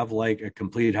we have like a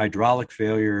complete hydraulic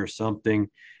failure or something.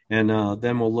 And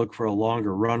then we'll look for a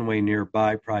longer runway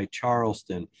nearby, probably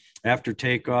Charleston. After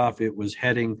takeoff, it was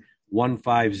heading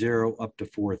 150 up to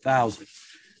 4,000.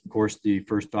 Of course, the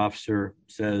first officer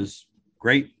says,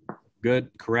 great, good,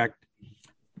 correct.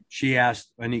 She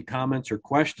asked any comments or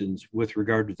questions with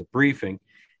regard to the briefing.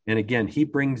 And again, he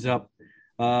brings up,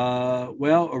 a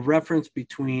reference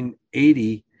between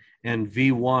 80 and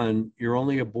V1, you're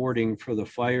only aborting for the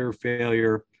fire,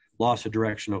 failure, loss of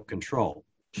directional control.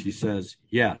 She says,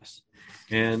 yes.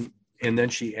 And then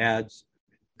she adds,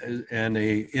 and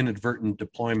a inadvertent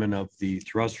deployment of the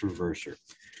thrust reverser.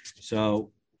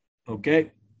 So,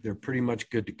 okay, they're pretty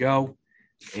much good to go.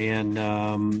 And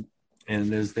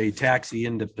as they taxi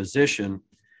into position,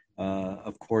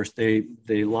 of course, they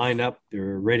line up,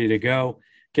 they're ready to go.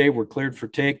 Okay, we're cleared for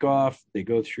takeoff. They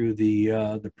go through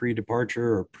the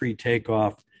pre-departure or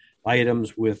pre-takeoff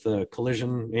items with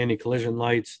anti-collision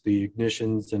lights, the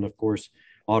ignitions, and of course,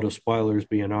 auto spoilers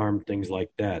being armed, things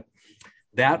like that.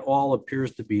 That all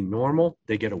appears to be normal.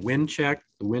 They get a wind check.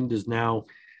 The wind is now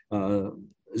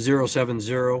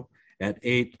 070 at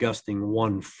 8,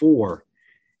 gusting 14.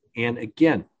 And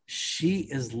again, she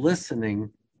is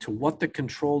listening to what the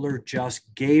controller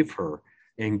just gave her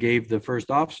and gave the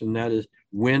first officer, and that is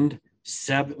wind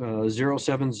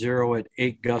 070 at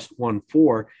 8, gust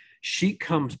 14. She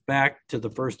comes back to the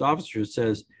first officer and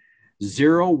says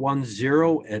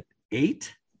 010 at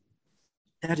 8.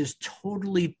 That is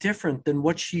totally different than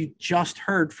what she just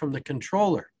heard from the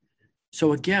controller.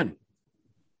 So again,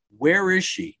 where is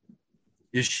she?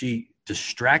 Is she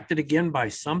distracted again by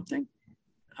something?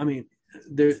 I mean,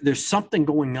 there's something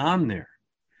going on there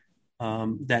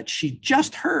that she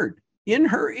just heard in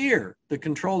her ear, the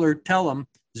controller tell him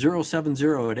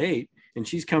 070 at 8, and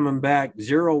she's coming back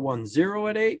 010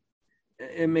 at 8.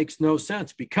 It makes no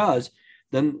sense, because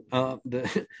then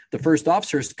the first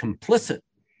officer is complicit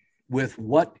with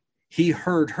what he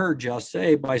heard her just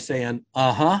say by saying,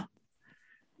 Well,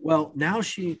 now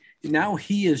he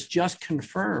has just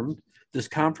confirmed this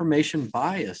confirmation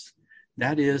bias.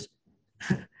 That is,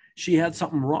 she had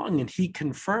something wrong, and he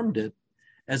confirmed it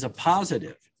as a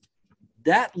positive.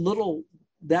 That little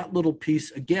piece,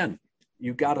 again,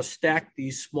 you got to stack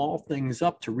these small things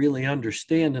up to really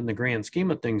understand in the grand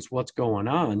scheme of things what's going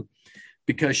on,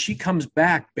 because she comes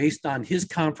back based on his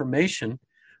confirmation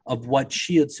of what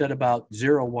she had said about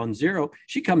 010.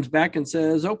 She comes back and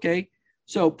says, okay,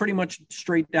 so pretty much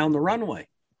straight down the runway.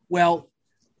 Well,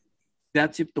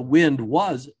 that's if the wind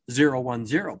was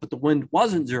 010, but the wind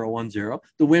wasn't 010.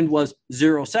 The wind was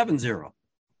 070.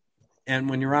 And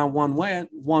when you're on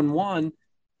 1-1,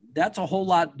 that's a whole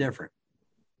lot different.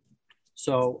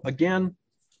 So again,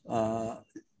 that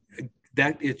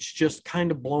it's just kind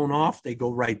of blown off. They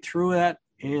go right through that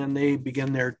and they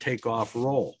begin their takeoff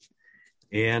roll.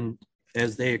 And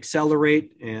as they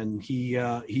accelerate, and he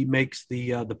makes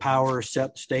the power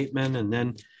set statement and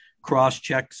then cross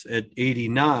checks at 80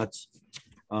 knots,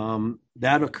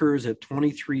 that occurs at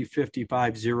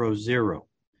 23:55:00,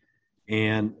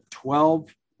 and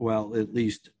at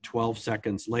least 12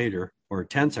 seconds later, or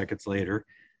 10 seconds later,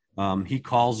 he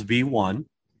calls V1.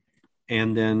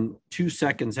 And then 2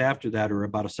 seconds after that, or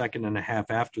about a second and a half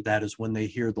after that, is when they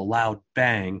hear the loud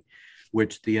bang,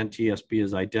 which the NTSB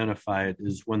has identified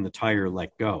is when the tire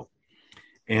let go.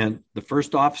 And the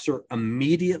first officer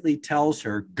immediately tells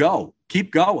her, go,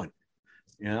 keep going,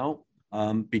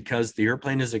 because the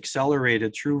airplane is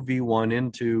accelerated through V1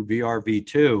 into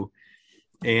VRV2.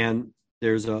 And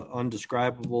there's an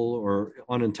undescribable or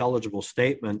unintelligible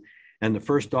statement. And the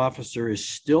first officer is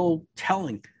still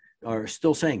saying,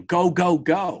 go, go,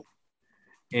 go.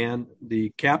 And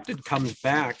the captain comes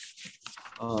back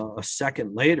a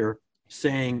second later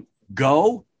saying,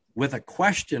 go, with a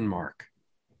question mark.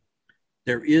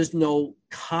 There is no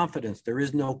confidence. There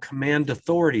is no command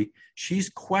authority. She's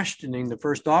questioning the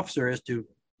first officer as to,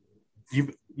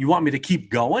 you want me to keep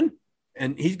going?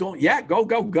 And he's going, yeah, go,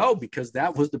 go, go, because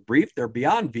that was the brief. They're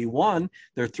beyond V1.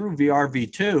 They're through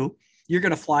VRV2. You're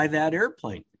going to fly that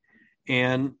airplane.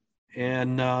 And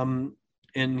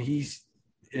he's,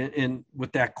 and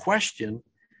with that question,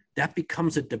 that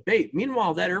becomes a debate.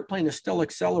 Meanwhile, that airplane is still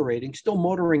accelerating, still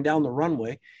motoring down the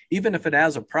runway. Even if it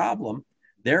has a problem,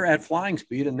 they're at flying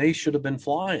speed and they should have been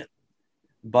flying.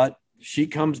 But she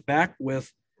comes back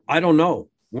with, I don't know.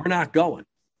 We're not going.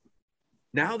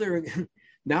 Now they're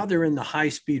now they're in the high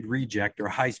speed reject or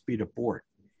high speed abort.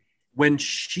 When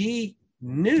she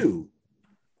knew,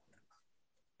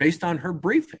 based on her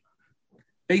briefing,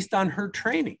 based on her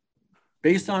training,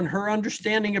 based on her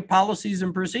understanding of policies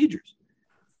and procedures,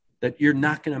 that you're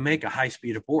not going to make a high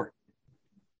speed abort.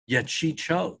 Yet she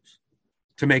chose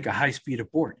to make a high speed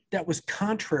abort. That was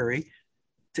contrary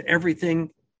to everything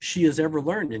she has ever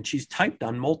learned. And she's typed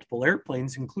on multiple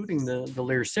airplanes, including the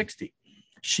Lear 60.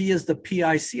 She is the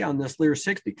PIC on this Lear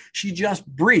 60. She just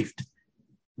briefed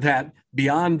that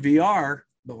beyond VR,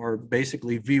 or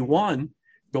basically V1,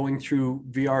 going through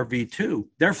VR V2,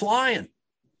 they're flying.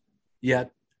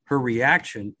 Yet her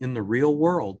reaction in the real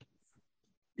world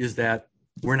is that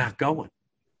we're not going.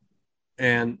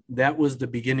 And that was the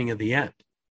beginning of the end,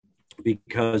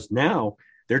 because now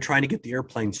they're trying to get the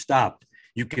airplane stopped.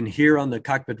 You can hear on the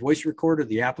cockpit voice recorder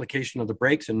the application of the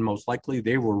brakes, and most likely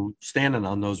they were standing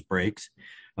on those brakes.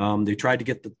 They tried to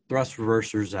get the thrust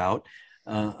reversers out.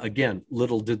 Again,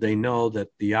 little did they know that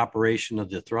the operation of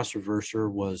the thrust reverser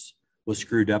was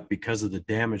screwed up because of the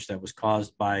damage that was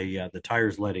caused by the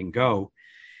tires letting go.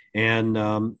 And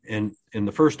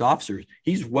the first officer,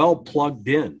 he's well plugged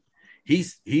in.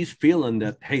 He's feeling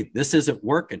that, hey, this isn't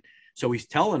working. So he's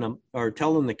telling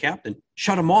the captain,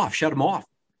 shut him off,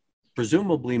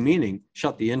 presumably meaning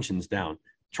shut the engines down,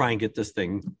 try and get this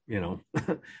thing,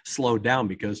 slowed down,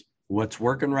 because what's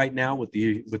working right now with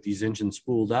these engines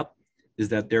spooled up is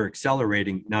that they're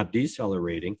accelerating, not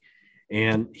decelerating.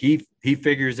 And he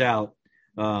figures out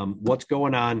what's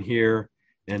going on here.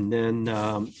 And then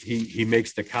he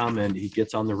makes the comment, he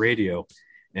gets on the radio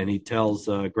and he tells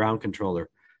ground controller,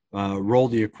 roll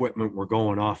the equipment, we're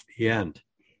going off the end.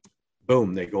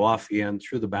 Boom, they go off the end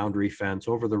through the boundary fence,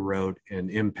 over the road, and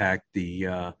impact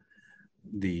the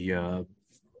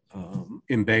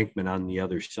embankment on the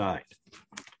other side.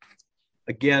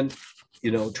 Again,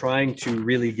 trying to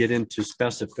really get into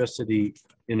specificity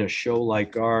in a show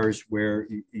like ours, where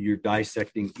you're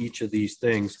dissecting each of these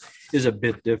things, is a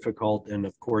bit difficult. And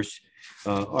of course,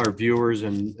 our viewers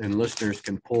and listeners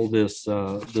can pull this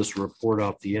report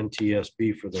off the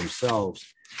NTSB for themselves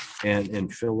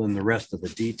and fill in the rest of the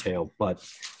detail. But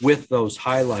with those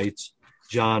highlights,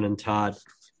 John and Todd,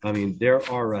 I mean, there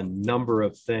are a number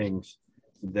of things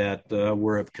that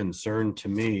were of concern to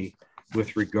me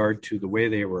with regard to the way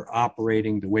they were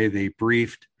operating, the way they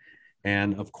briefed,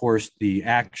 and of course, the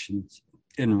actions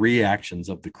and reactions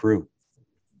of the crew.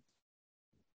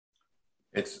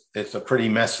 It's a pretty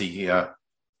messy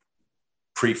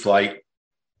pre-flight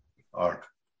or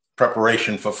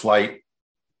preparation for flight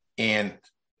and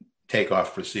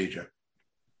takeoff procedure.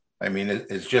 I mean,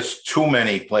 it's just too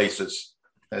many places,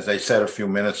 as I said a few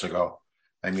minutes ago.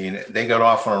 I mean, they got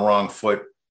off on a wrong foot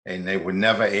and they were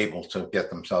never able to get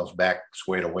themselves back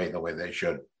squared away the way they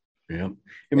should. Yeah.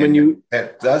 And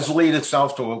that does lead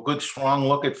itself to a good, strong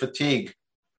look at fatigue.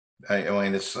 I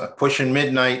mean, it's pushing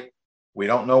midnight. We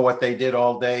don't know what they did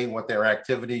all day, what their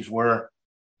activities were.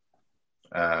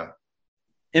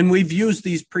 And we've used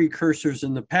these precursors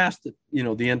in the past that, the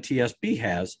NTSB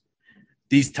has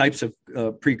these types of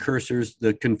precursors,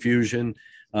 the confusion,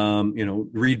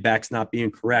 readbacks not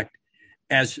being correct,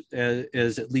 as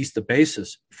at least the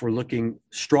basis for looking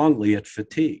strongly at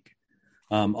fatigue,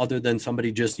 other than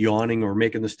somebody just yawning or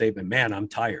making the statement, man, I'm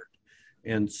tired.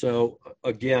 And so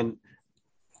again,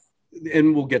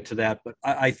 and we'll get to that, but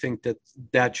I think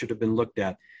that should have been looked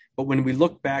at. But when we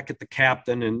look back at the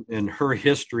captain and her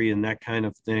history and that kind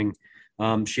of thing,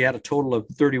 she had a total of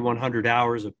 3,100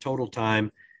 hours of total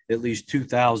time, at least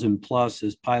 2,000 plus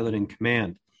as pilot in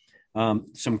command.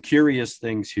 Some curious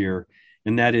things here,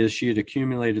 and that is she had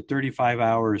accumulated 35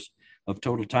 hours of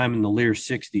total time in the Lear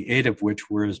 60, 8 of which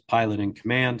were as pilot in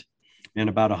command, and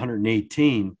about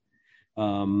 118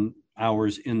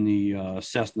 hours in the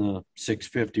Cessna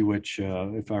 650, which,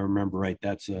 if I remember right,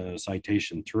 that's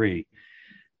Citation 3,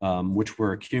 which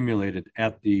were accumulated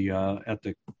at the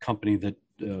company that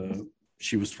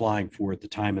she was flying for at the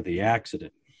time of the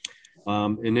accident.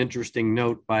 An interesting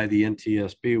note by the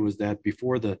NTSB was that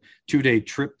before the 2-day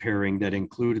trip pairing that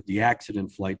included the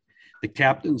accident flight, the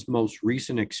captain's most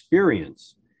recent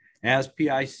experience as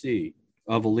PIC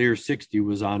of a Lear 60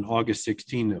 was on August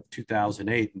 16 of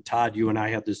 2008. And Todd, you and I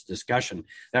had this discussion.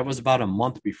 That was about a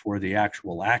month before the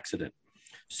actual accident.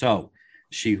 So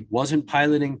she wasn't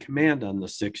piloting command on the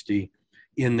 60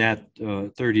 in that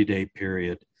 30-day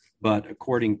period. But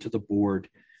according to the board,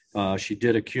 she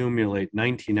did accumulate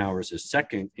 19 hours as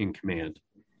second in command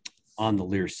on the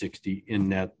Lear 60 in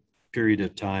that period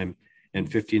of time, and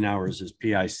 15 hours as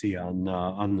PIC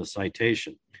on the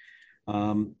Citation.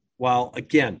 While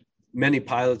again, many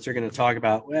pilots are going to talk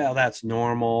about, well, that's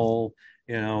normal.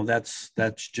 That's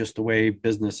just the way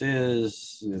business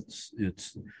is.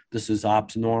 This is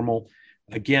ops normal.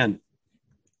 Again,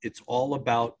 it's all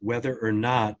about whether or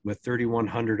not, with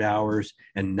 3,100 hours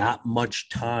and not much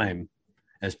time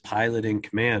as pilot in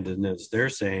command, and as they're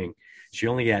saying, she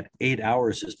only had 8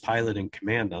 hours as pilot in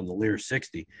command on the Lear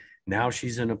 60. Now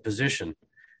she's in a position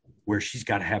where she's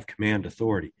got to have command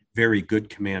authority, very good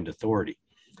command authority.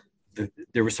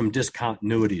 There were some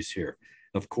discontinuities here.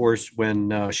 Of course,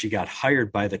 when she got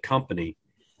hired by the company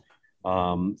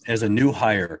as a new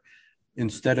hire,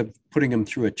 instead of putting them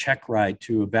through a check ride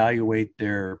to evaluate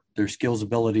their skills,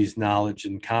 abilities, knowledge,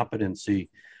 and competency,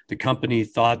 the company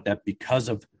thought that because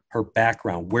of her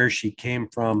background, where she came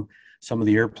from, some of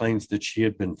the airplanes that she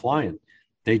had been flying,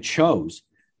 they chose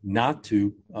not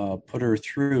to put her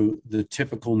through the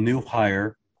typical new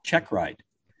hire check ride.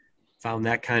 Found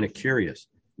that kind of curious.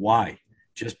 Why?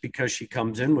 Just because she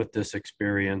comes in with this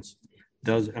experience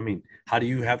how do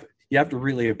you have to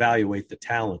really evaluate the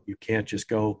talent. You can't just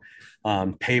go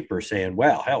on paper saying,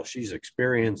 well, hell, she's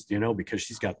experienced, because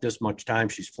she's got this much time.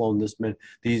 She's flown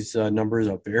these numbers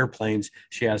of airplanes.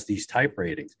 She has these type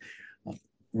ratings.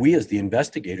 We as the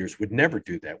investigators would never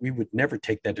do that. We would never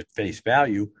take that at face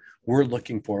value. We're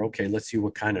looking for, okay, let's see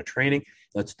what kind of training.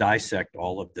 Let's dissect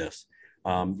all of this.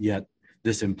 Yet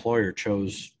this employer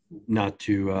chose not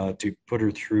to put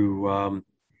her through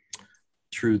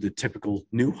the typical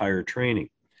new hire training.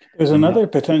 There's another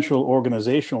potential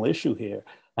organizational issue here.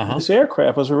 This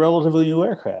aircraft was a relatively new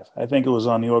aircraft. I think it was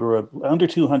on the order of under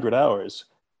 200 hours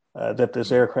that this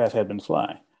aircraft had been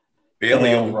flying.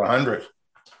 Barely over 100.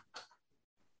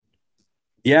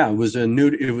 Yeah, it was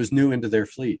new into their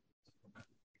fleet.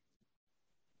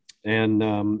 And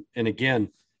again,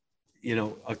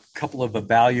 a couple of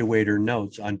evaluator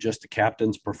notes on just the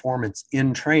captain's performance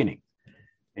in training.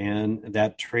 And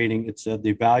that training, it said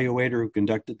the evaluator who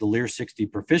conducted the Lear 60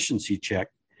 proficiency check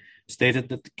stated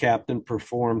that the captain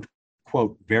performed,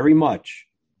 quote, very much,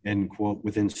 end quote,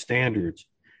 within standards,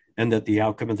 and that the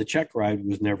outcome of the check ride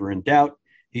was never in doubt.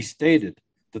 He stated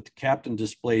that the captain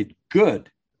displayed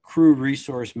good crew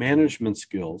resource management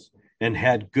skills and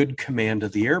had good command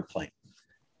of the airplane.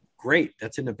 Great.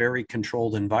 That's in a very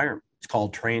controlled environment. It's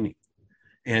called training.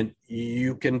 And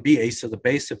you can be ace of the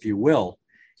base, if you will,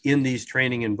 in these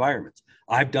training environments.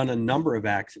 I've done a number of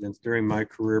accidents during my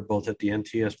career, both at the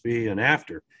NTSB and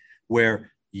after,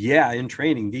 where, in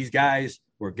training, these guys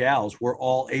or gals were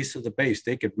all ace of the base.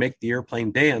 They could make the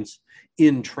airplane dance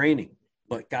in training,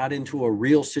 but got into a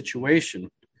real situation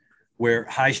where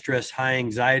high stress, high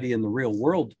anxiety in the real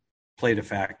world played a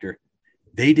factor.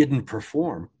 They didn't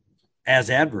perform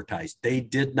as advertised. They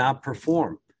did not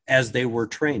perform as they were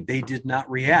trained. They did not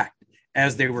react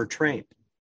as they were trained.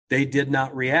 They did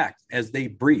not react as they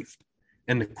briefed.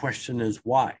 And the question is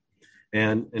why?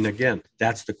 And again,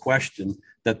 that's the question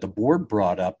that the board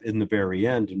brought up in the very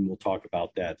end, and we'll talk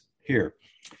about that here.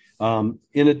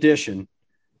 In addition,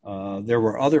 there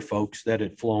were other folks that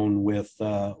had flown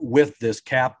with this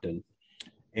captain.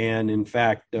 And in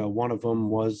fact, one of them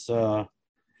was a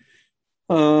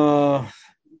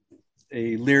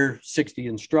Lear 60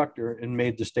 instructor, and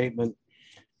made the statement.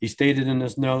 He stated in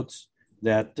his notes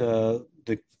that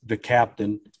the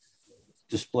captain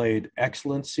displayed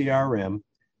excellent CRM,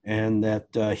 and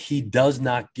that he does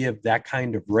not give that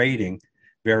kind of rating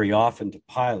very often to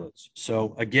pilots.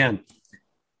 So again,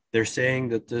 they're saying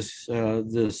that this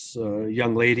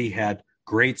young lady had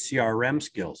great CRM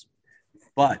skills,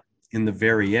 but in the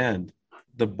very end,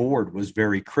 the board was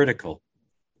very critical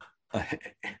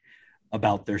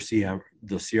about the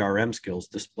CRM skills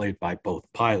displayed by both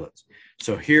pilots.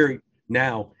 So here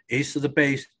now, ace of the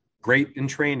base, great in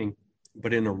training,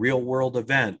 but in a real world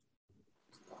event,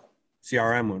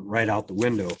 CRM went right out the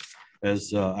window,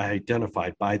 as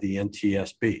identified by the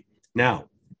NTSB. Now,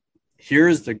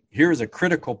 here's a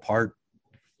critical part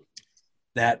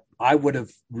that I would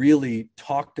have really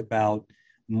talked about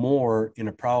more in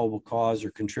a probable cause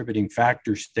or contributing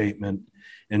factor statement,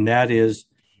 and that is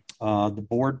the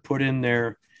board put in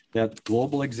there that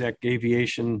Global Exec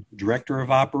Aviation Director of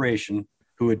Operation,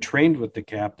 who had trained with the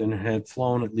captain and had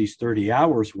flown at least 30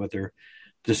 hours with her,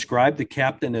 described the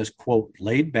captain as, quote,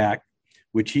 laid back,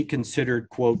 which he considered,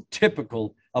 quote,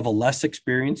 typical of a less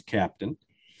experienced captain.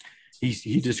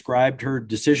 He described her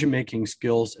decision-making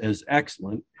skills as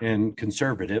excellent and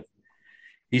conservative.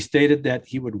 He stated that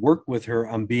he would work with her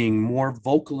on being more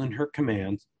vocal in her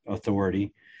command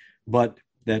authority, but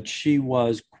that she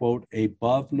was, quote,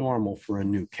 above normal for a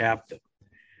new captain.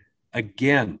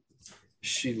 Again,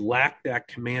 She lacked that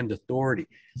command authority.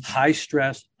 High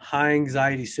stress, high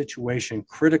anxiety situation,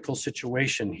 critical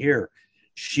situation here.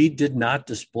 She did not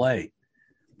display,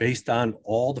 based on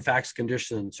all the facts,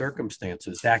 conditions, and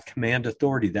circumstances, that command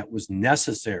authority that was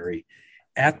necessary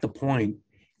at the point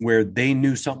where they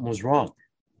knew something was wrong.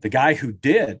 The guy who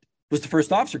did was the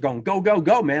first officer going, go, go,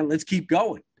 go, man, let's keep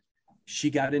going. She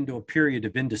got into a period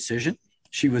of indecision.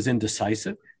 She was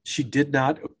indecisive. She did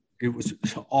not, it was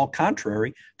all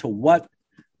contrary to what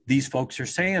these folks are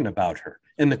saying about her.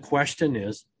 And the question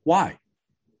is, why?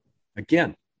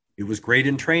 Again, it was great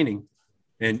in training,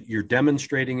 and you're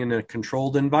demonstrating in a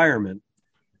controlled environment.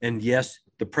 And yes,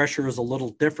 the pressure is a little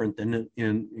different than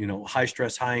in high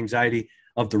stress, high anxiety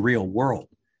of the real world.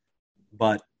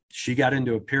 But she got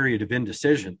into a period of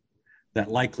indecision that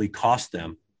likely cost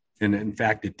them. And in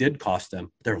fact, it did cost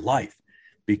them their life,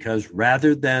 because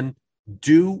rather than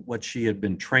do what she had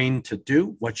been trained to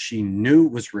do, what she knew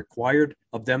was required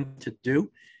of them to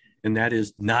do, and that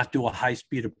is not do a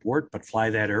high-speed abort, but fly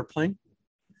that airplane,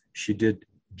 she did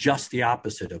just the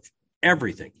opposite of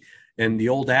everything. And the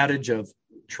old adage of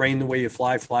train the way you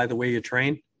fly the way you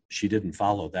train, she didn't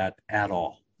follow that at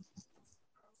all.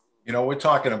 We're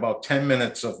talking about 10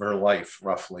 minutes of her life,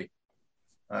 roughly,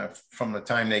 from the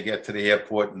time they get to the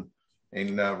airport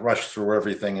and rush through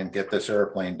everything and get this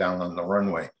airplane down on the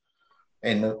runway.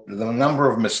 And the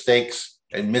number of mistakes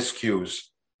and miscues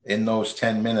in those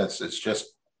 10 minutes, it's just,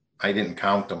 I didn't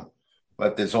count them,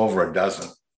 but there's over a dozen.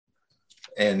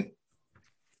 And,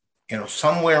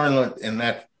 somewhere in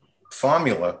that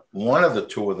formula, one of the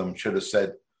two of them should have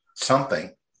said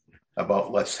something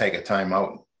about, let's take a time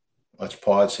out. Let's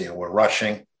pause here. We're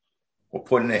rushing. We're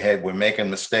putting ahead. We're making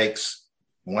mistakes,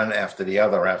 one after the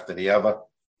other.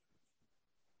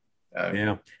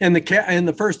 Yeah. And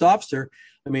the first officer,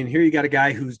 I mean, here you got a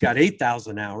guy who's got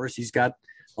 8,000 hours. He's got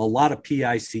a lot of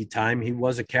PIC time. He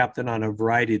was a captain on a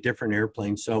variety of different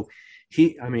airplanes. So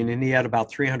he had about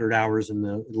 300 hours in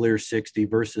the Lear 60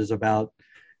 versus about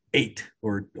 8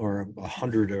 or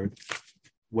 100 or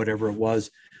whatever it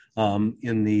was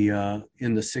in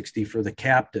the 60 for the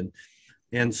captain.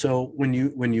 And so when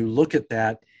you look at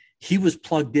that, he was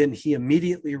plugged in. He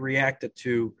immediately reacted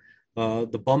to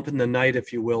the bump in the night,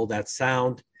 if you will, that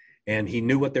sound. And he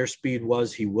knew what their speed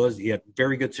was. He had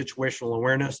very good situational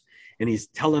awareness, and he's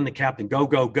telling the captain, go,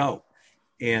 go, go.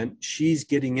 And she's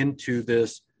getting into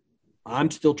this,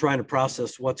 I'm still trying to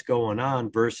process what's going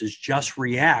on, versus just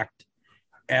react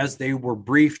as they were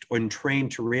briefed and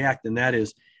trained to react. And that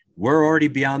is, we're already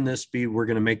beyond this speed. We're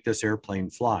going to make this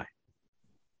airplane fly.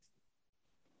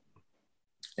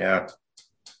 Yeah.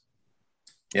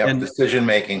 Yep. Decision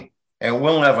making. And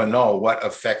we'll never know what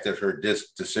affected her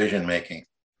decision making.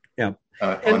 Yeah.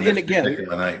 And again,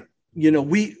 night.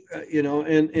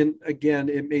 And again,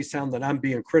 it may sound that I'm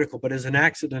being critical, but as an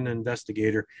accident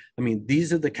investigator, I mean,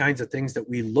 these are the kinds of things that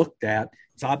we looked at.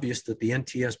 It's obvious that the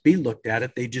NTSB looked at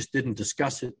it. They just didn't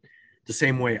discuss it the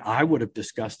same way I would have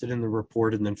discussed it in the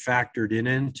report, and then factored it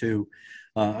into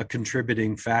a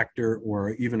contributing factor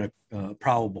or even a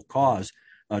probable cause,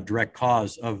 a direct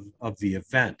cause of the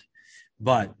event.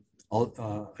 But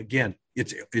again,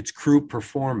 it's crew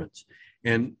performance.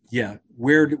 And yeah,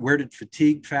 where did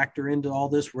fatigue factor into all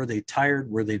this? Were they tired?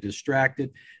 Were they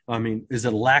distracted? I mean, is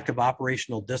it a lack of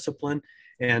operational discipline?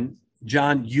 And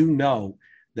John,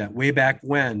 that way back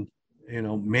when,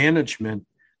 management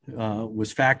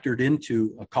was factored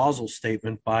into a causal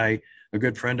statement by a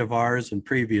good friend of ours and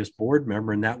previous board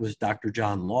member, and that was Dr.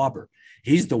 John Lauber.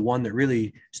 He's the one that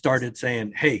really started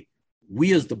saying, hey,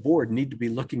 we as the board need to be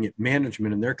looking at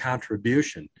management and their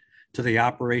contribution to the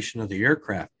operation of the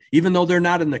aircraft. Even though they're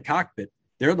not in the cockpit,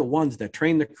 they're the ones that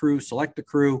train the crew, select the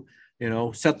crew,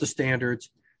 set the standards,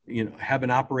 have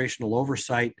an operational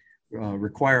oversight,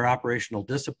 require operational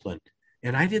discipline.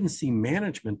 And I didn't see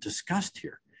management discussed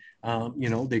here.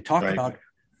 They talk right. about,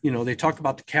 they talk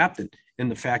about the captain and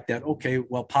the fact that, okay,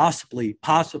 well, possibly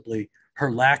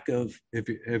her lack of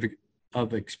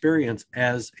experience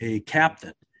as a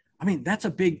captain. I mean, that's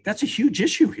a huge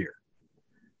issue here.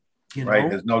 Right.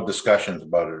 There's no discussions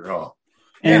about it at all.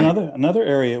 And another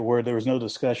area where there was no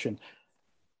discussion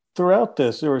throughout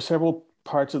this, there were several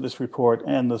parts of this report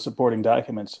and the supporting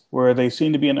documents where they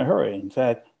seemed to be in a hurry. In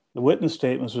fact, the witness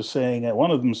statements were saying that one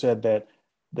of them said that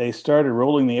they started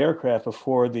rolling the aircraft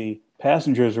before the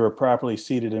passengers were properly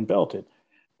seated and belted.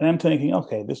 And I'm thinking,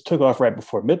 okay, this took off right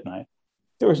before midnight.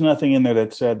 There was nothing in there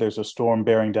that said there's a storm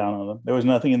bearing down on them. There was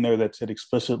nothing in there that said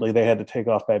explicitly they had to take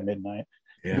off by midnight.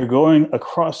 Yeah. They're going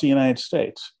across the United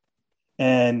States.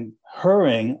 And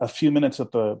hurrying a few minutes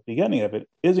at the beginning of it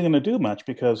isn't going to do much,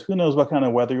 because who knows what kind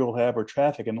of weather you'll have or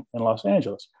traffic in Los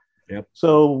Angeles. Yep.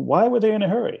 So why were they in a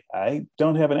hurry? I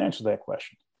don't have an answer to that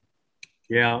question.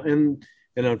 Yeah, and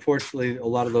unfortunately, a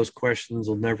lot of those questions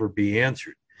will never be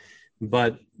answered.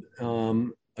 But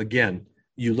again,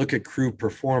 you look at crew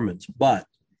performance, but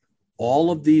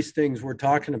all of these things we're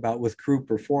talking about with crew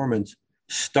performance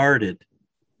started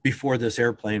before this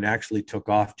airplane actually took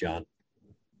off, John.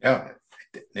 Yeah,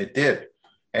 it did.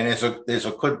 And there's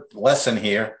a good lesson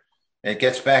here. It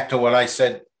gets back to what I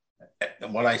said,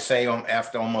 what I say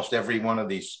after almost every one of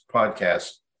these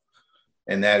podcasts,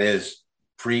 and that is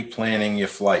pre-planning your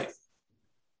flight.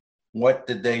 What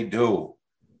did they do?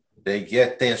 They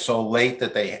get there so late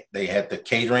that they had the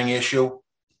catering issue.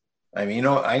 I mean,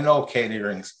 I know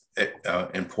catering's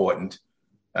important.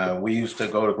 We used to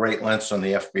go to great lengths on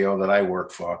the FBO that I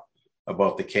work for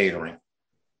about the catering.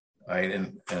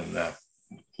 And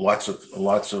lots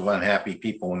of unhappy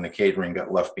people when the catering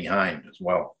got left behind as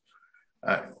well.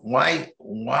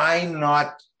 Why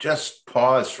not just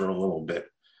pause for a little bit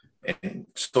and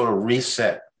sort of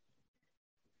reset?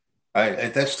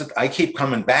 I keep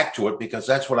coming back to it because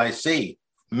that's what I see.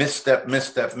 Misstep.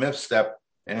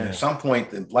 And at some point,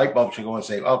 the light bulb should go and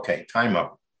say, okay, time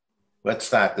up. Let's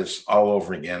start this all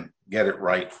over again. Get it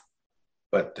right.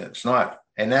 But it's not.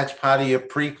 And that's part of your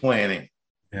pre-planning.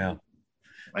 Yeah.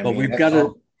 But we've got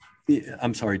to,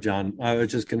 I'm sorry, John. I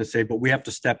was just going to say, but we have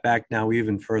to step back now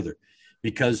even further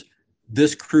because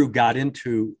this crew got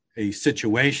into a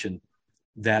situation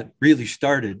that really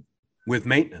started with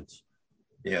maintenance.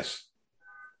 Yes.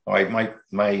 I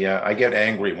get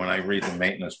angry when I read the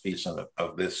maintenance piece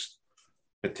of this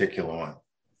particular one.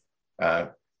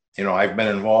 I've been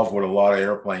involved with a lot of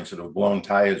airplanes that have blown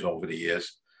tires over the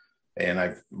years, and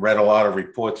I've read a lot of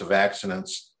reports of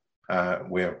accidents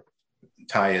where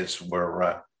tires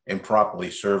were improperly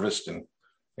serviced. And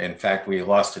in fact, we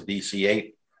lost a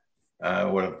DC-8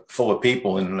 full of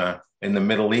people in the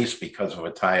Middle East because of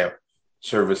a tire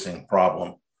servicing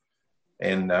problem.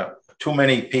 And too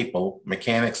many people,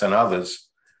 mechanics and others,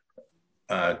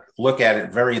 look at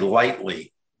it very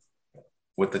lightly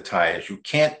with the tires. You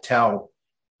can't tell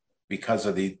because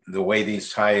of the way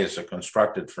these tires are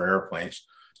constructed for airplanes.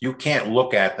 You can't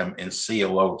look at them and see a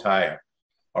low tire.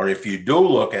 Or if you do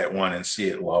look at one and see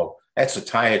it low, that's a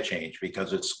tire change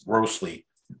because it's grossly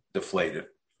deflated.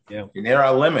 Yeah. And there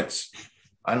are limits.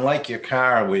 Unlike your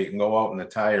car where you can go out and the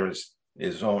tire is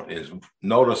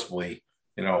noticeably,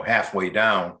 halfway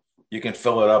down, you can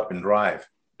fill it up and drive.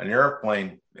 An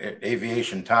airplane,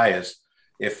 aviation tires,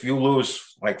 if you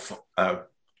lose like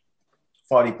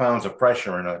 40 pounds of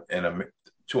pressure in a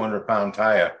 200-pound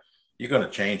tire, you're going to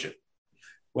change it.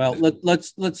 Well,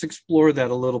 let's explore that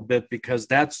a little bit because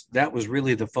that was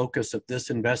really the focus of this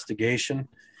investigation,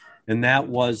 and that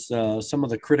was some of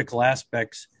the critical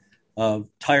aspects of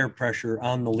tire pressure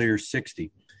on the Lear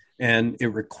 60, and it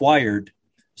required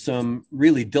some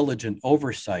really diligent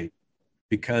oversight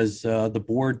because the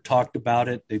board talked about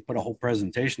it. They put a whole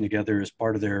presentation together as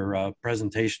part of their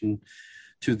presentation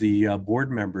to the board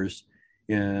members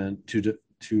and to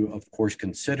of course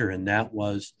consider, and that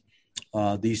was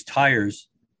these tires.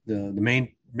 The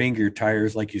main gear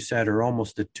tires, like you said, are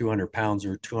almost at 200 pounds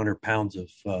or 200 pounds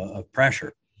of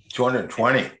pressure.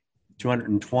 220.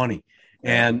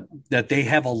 Yeah. And that they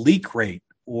have a leak rate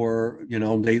or,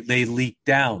 they leak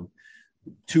down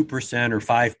 2% or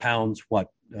 5 pounds,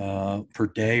 per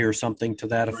day or something to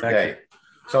that effect. Okay.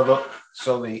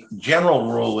 So the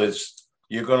general rule is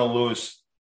you're going to lose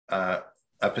a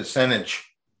percentage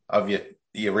of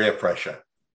your air pressure,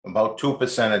 about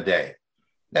 2% a day.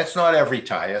 That's not every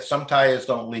tire. Some tires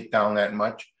don't leak down that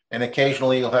much. And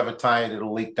occasionally you'll have a tire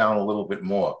that'll leak down a little bit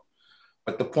more.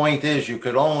 But the point is you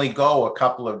could only go a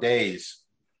couple of days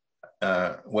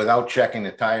without checking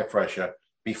the tire pressure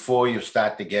before you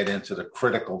start to get into the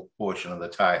critical portion of the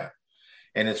tire.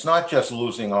 And it's not just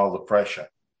losing all the pressure.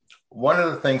 One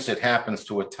of the things that happens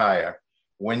to a tire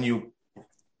when you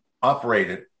operate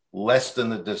it less than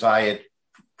the desired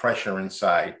pressure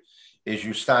inside is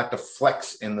you start to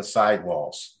flex in the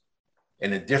sidewalls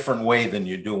in a different way than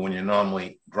you do when you're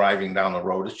normally driving down the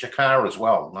road. It's your car as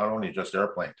well, not only just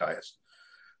airplane tires.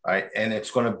 All right, and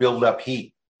it's going to build up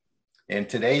heat. In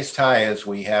today's tires,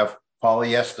 we have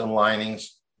polyester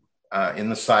linings in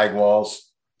the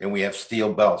sidewalls, and we have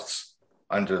steel belts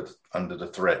under the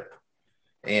thread.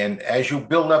 And as you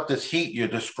build up this heat, you're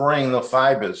destroying the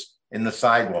fibers in the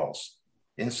sidewalls,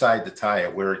 inside the tire,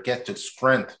 where it gets its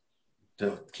strength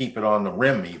to keep it on the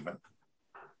rim even.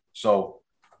 So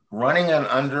running an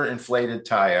underinflated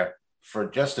tire for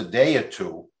just a day or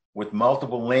two with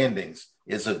multiple landings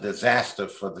is a disaster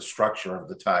for the structure of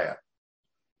the tire.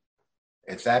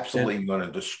 It's absolutely going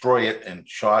to destroy it in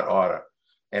short order.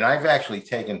 And I've actually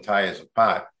taken tires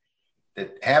apart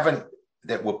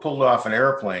that were pulled off an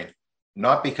airplane,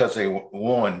 not because they were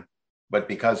worn, but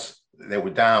because they were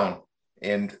down.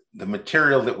 And the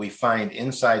material that we find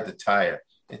inside the tire,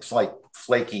 it's like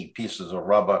flaky pieces of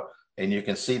rubber, and you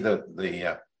can see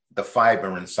the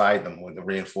fiber inside them with the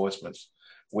reinforcements,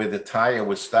 where the tire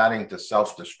was starting to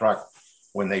self-destruct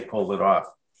when they pulled it off.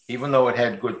 Even though it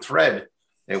had good thread,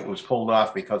 it was pulled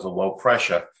off because of low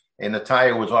pressure, and the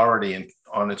tire was already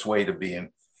on its way to being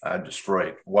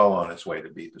destroyed, well on its way to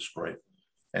be destroyed.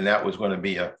 And that was going to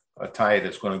be a tire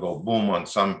that's going to go boom on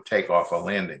some takeoff or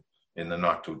landing in the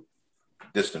not too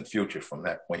distant future from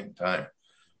that point in time.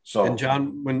 So, and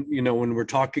John, when we're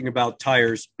talking about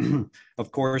tires,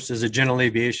 of course, as a general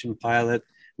aviation pilot,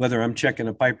 whether I'm checking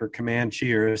a Piper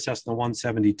Comanche or a Cessna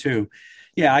 172,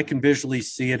 yeah, I can visually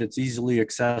see it. It's easily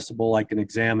accessible. I can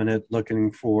examine it,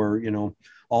 looking for,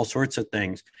 all sorts of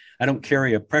things. I don't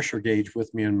carry a pressure gauge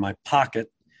with me in my pocket,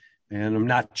 and I'm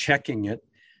not checking it.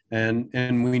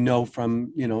 And we know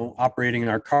from, operating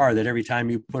our car that every time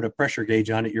you put a pressure gauge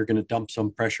on it, you're going to dump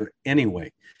some pressure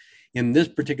anyway. In this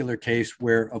particular case,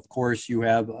 where, of course, you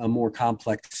have a more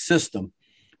complex system,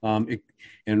 and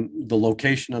the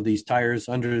location of these tires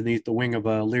underneath the wing of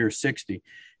a Lear 60,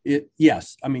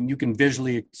 yes, I mean, you can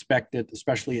visually inspect it,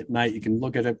 especially at night. You can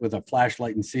look at it with a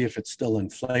flashlight and see if it's still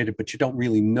inflated, but you don't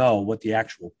really know what the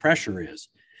actual pressure is.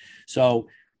 So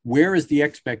where is the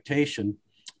expectation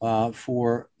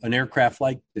for an aircraft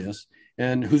like this,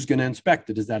 and who's going to inspect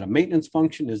it? Is that a maintenance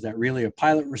function? Is that really a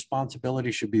pilot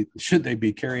responsibility? Should they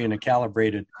be carrying a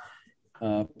calibrated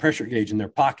pressure gauge in their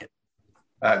pocket?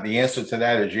 The answer to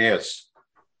that is yes.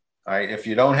 All right. If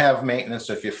you don't have maintenance,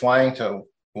 if you're flying to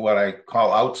what I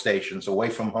call outstations away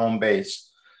from home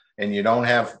base, and you don't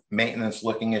have maintenance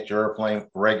looking at your airplane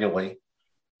regularly,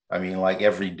 I mean, like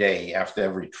every day after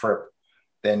every trip,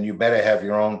 then you better have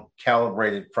your own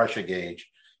calibrated pressure gauge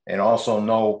and also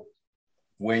know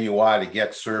where you are to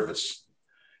get service.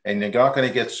 And you're not going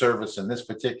to get service in this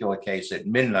particular case at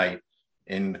midnight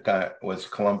in was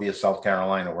Columbia, South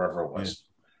Carolina, wherever it was.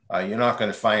 You're not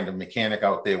going to find a mechanic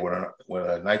out there with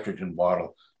a nitrogen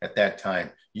bottle at that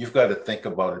time. You've got to think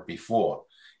about it before.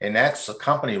 And that's a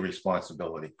company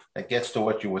responsibility. That gets to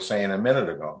what you were saying a minute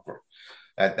ago.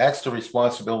 That's the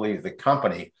responsibility of the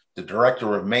company, the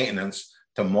director of maintenance,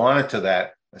 to monitor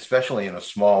that, especially in a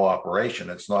small operation.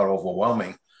 It's not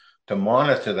overwhelming, to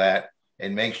monitor that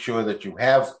and make sure that you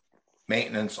have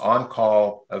maintenance on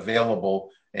call available.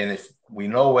 And if we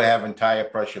know we're having tire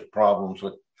pressure problems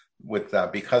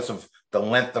because of the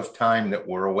length of time that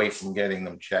we're away from getting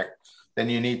them checked, then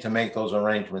you need to make those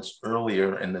arrangements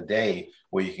earlier in the day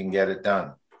where you can get it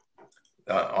done.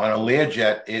 On a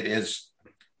Learjet, it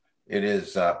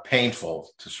is painful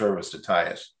to service the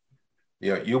tires.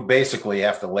 You basically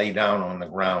have to lay down on the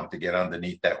ground to get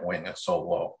underneath that wing. It's so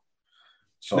low.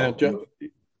 So now, Joe,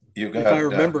 you got. If I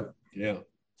remember, yeah.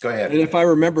 Go ahead. And if I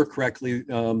remember correctly,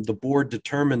 the board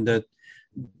determined that,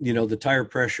 the tire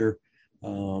pressure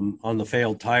on the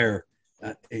failed tire,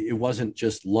 it wasn't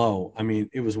just low. I mean,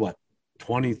 it was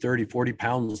 20, 30, 40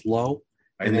 pounds low.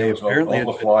 And they apparently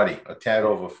over 40, a tad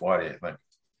over 40, I think.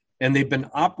 And they've been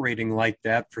operating like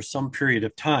that for some period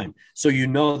of time. So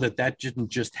that didn't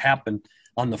just happen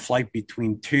on the flight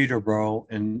between Teterboro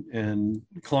and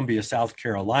Columbia, South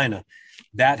Carolina.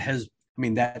 That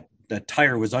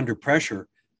tire was under pressure,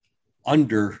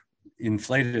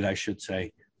 inflated, I should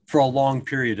say, for a long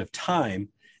period of time,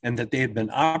 and that they had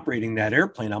been operating that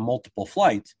airplane on multiple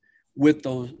flights with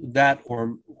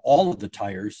or all of the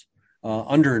tires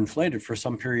underinflated for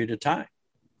some period of time.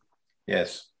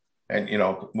 Yes. And,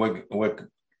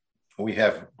 we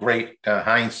have great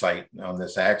hindsight on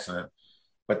this accident,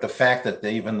 but the fact that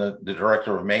even the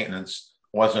director of maintenance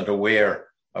wasn't aware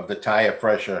of the tire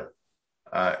pressure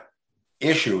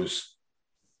issues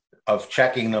of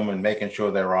checking them and making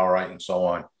sure they're all right and so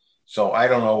on. So I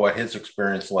don't know what his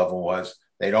experience level was.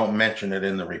 They don't mention it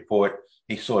in the report.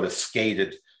 He sort of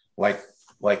skated like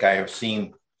I have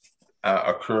seen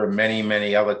occur many,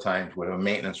 many other times with a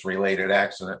maintenance related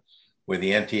accident, where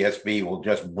the NTSB will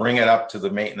just bring it up to the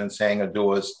maintenance hangar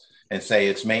doors and say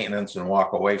it's maintenance and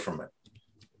walk away from it.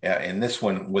 And this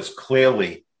one was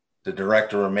clearly the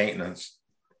director of maintenance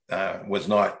was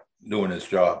not doing his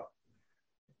job,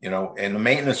 and the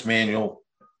maintenance manual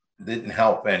didn't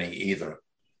help any either.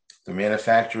 The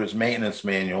manufacturer's maintenance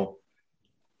manual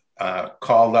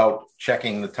called out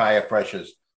checking the tire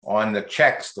pressures on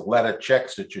the letter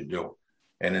checks that you do.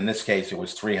 And in this case, it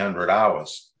was 300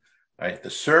 hours. Right? The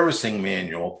servicing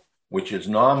manual, which is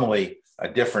normally a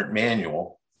different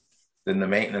manual than the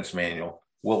maintenance manual,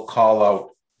 will call out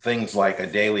things like a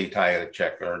daily tire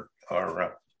check or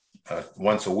a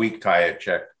once a week tire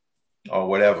check or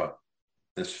whatever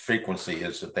this frequency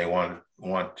is that they want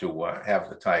to have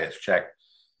the tires checked.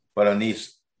 But on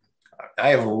these, I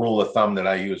have a rule of thumb that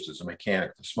I used as a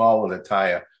mechanic. The smaller the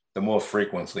tire, the more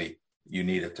frequently you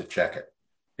need it to check it.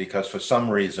 Because for some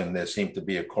reason, there seemed to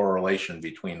be a correlation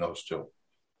between those two.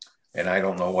 And I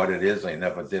don't know what it is. I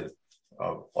never did.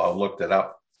 I looked it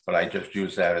up, but I just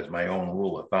use that as my own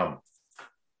rule of thumb.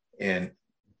 And,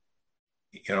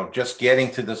 you know, just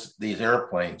getting to these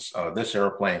airplanes, this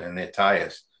airplane and their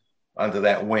tires under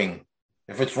that wing,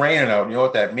 if it's raining out, you know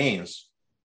what that means?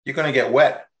 You're going to get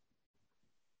wet.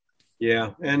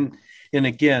 Yeah. And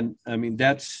again, I mean,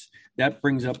 that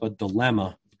brings up a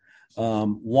dilemma.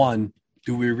 One,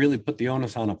 do we really put the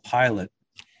onus on a pilot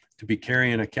to be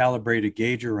carrying a calibrated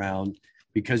gauge around?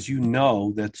 Because you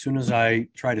know that as soon as I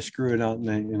try to screw it on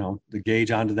the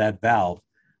gauge onto that valve,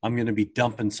 I'm going to be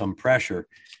dumping some pressure.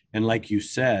 And like you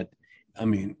said, I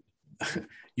mean,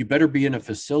 you better be in a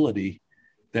facility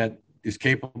that is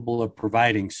capable of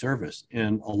providing service.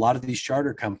 And a lot of these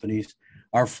charter companies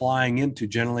are flying into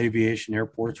general aviation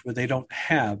airports where they don't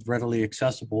have readily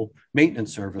accessible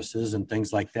maintenance services and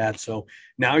things like that. So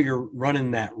now you're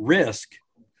running that risk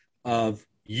of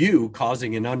you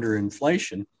causing an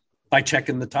underinflation by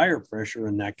checking the tire pressure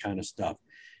and that kind of stuff.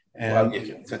 And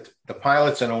the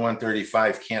pilots in a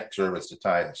 135 can't service the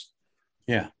tires.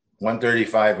 Yeah.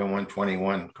 135 and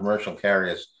 121 commercial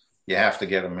carriers, you have to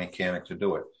get a mechanic to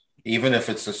do it, even if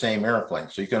it's the same airplane.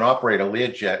 So you can operate a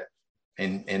Learjet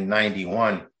in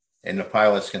 91 and the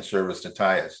pilots can service the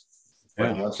tires.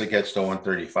 But once it gets to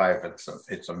 135,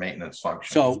 it's a maintenance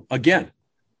function. So again,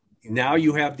 now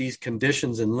you have these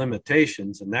conditions and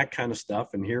limitations and that kind of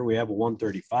stuff. And here we have a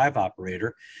 135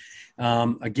 operator.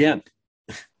 Again,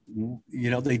 you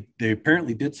know, they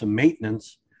apparently did some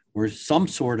maintenance or some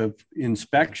sort of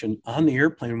inspection on the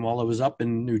airplane while it was up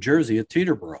in New Jersey at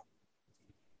Teterboro.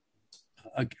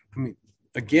 I mean,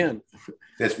 again,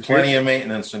 there's plenty of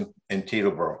maintenance in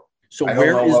Teterboro. So I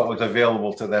don't know what was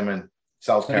available to them in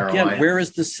South Carolina. Again, where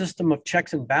is the system of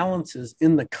checks and balances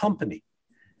in the company?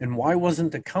 And why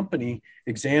wasn't the company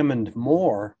examined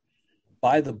more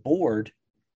by the board,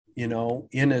 you know,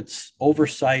 in its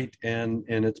oversight and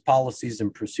its policies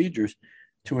and procedures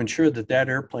to ensure that that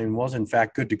airplane was in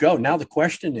fact good to go? Now the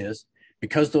question is,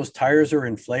 because those tires are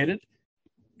inflated,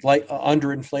 like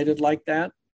underinflated like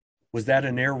that, was that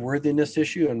an airworthiness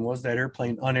issue? And was that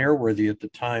airplane unairworthy at the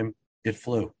time it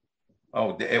flew?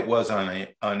 Oh, it was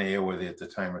unairworthy at the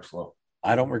time it flew.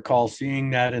 I don't recall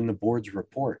seeing that in the board's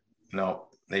report. No,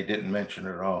 they didn't mention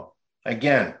it at all.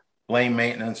 Again, blame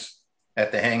maintenance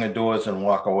at the hangar doors and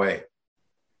walk away.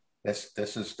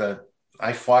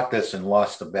 I fought this and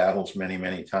lost the battles many,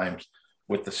 many times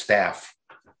with the staff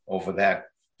over that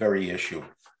very issue.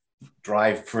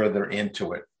 Drive further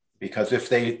into it, because if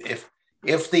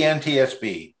the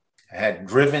NTSB had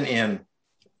driven in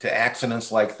to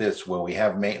accidents like this, where we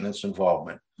have maintenance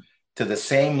involvement, to the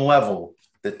same level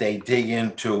that they dig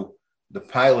into the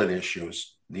pilot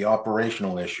issues, the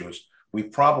operational issues, we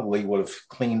probably would have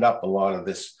cleaned up a lot of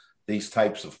these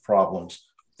types of problems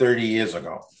 30 years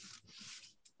ago.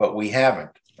 But we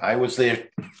haven't. I was there.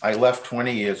 I left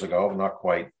 20 years ago, not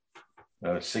quite,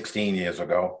 16 years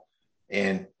ago,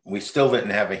 and we still didn't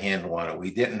have a handle on it.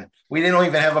 We didn't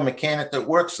even have a mechanic that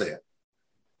works there.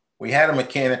 We had a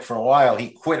mechanic for a while.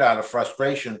 He quit out of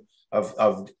frustration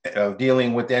of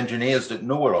dealing with engineers that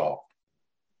knew it all.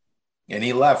 And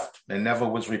he left and never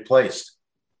was replaced.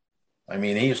 I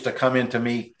mean, he used to come into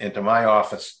my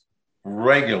office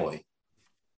regularly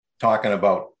talking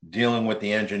about dealing with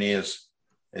the engineers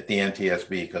at the NTSB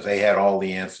because they had all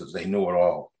the answers. They knew it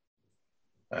all.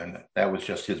 And that was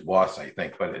just his boss, I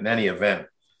think. But in any event,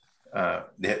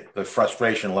 the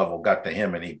frustration level got to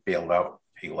him and he bailed out.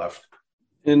 He left.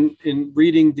 In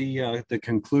reading the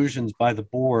conclusions by the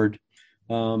board,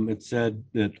 it said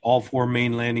that all 4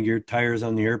 main landing gear tires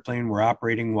on the airplane were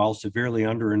operating while severely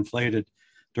underinflated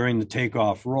during the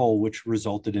takeoff roll, which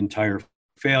resulted in tire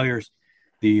failures.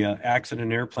 The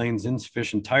accident airplane's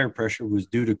insufficient tire pressure was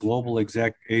due to Global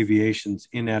Exec Aviation's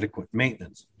inadequate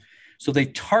maintenance. So they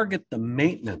target the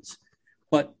maintenance,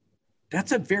 but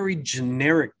that's a very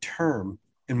generic term.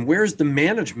 And where's the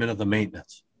management of the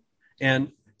maintenance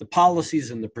and the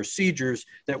policies and the procedures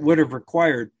that would have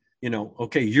required, you know,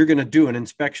 okay, you're going to do an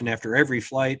inspection after every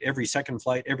flight, every second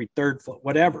flight, every third flight,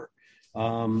 whatever.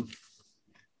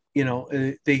 You know,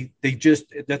 they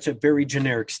just, that's a very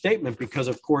generic statement because,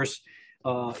 of course,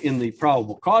 in the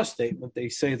probable cause statement, they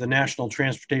say the National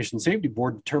Transportation Safety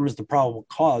Board determines the probable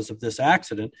cause of this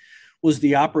accident was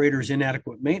the operator's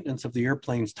inadequate maintenance of the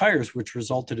airplane's tires, which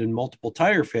resulted in multiple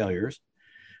tire failures.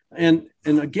 And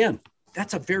again,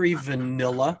 that's a very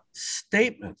vanilla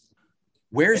statement.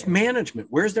 Where's management?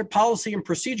 Where's their policy and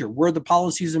procedure? Were the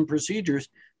policies and procedures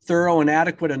thorough and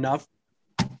adequate enough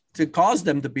to cause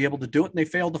them to be able to do it, and they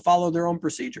failed to follow their own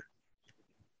procedure?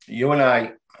 You and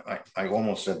I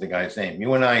almost said the guy's name.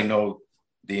 You and I know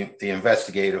the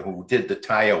investigator who did the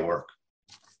tire work.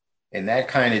 And that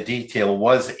kind of detail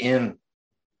was in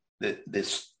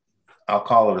this, I'll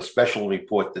call it a special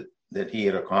report that he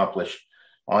had accomplished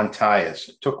on tires.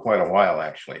 It took quite a while,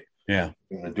 actually, to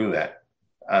do that.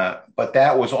 But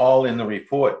that was all in the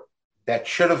report. That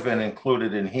should have been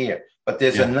included in here. But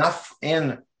there's enough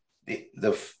in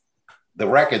the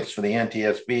records for the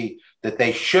NTSB that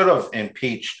they should have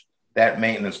impeached that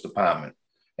maintenance department.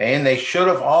 And they should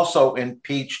have also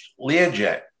impeached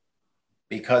Learjet,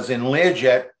 because in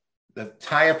Learjet, the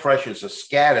tire pressures are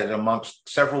scattered amongst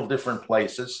several different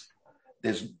places.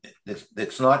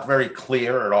 It's not very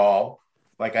clear at all.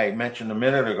 Like I mentioned a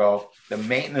minute ago, the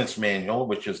maintenance manual,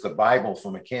 which is the Bible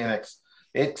for mechanics,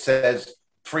 it says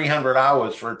 300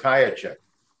 hours for a tire check.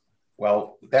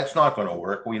 Well, that's not going to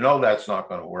work. We know that's not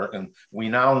going to work. And we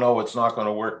now know it's not going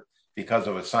to work because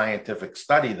of a scientific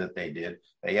study that they did.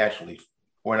 They actually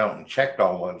went out and checked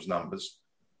all those numbers.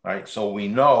 All right. So we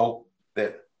know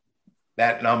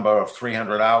that number of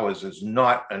 300 hours is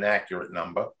not an accurate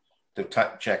number to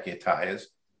check your tires.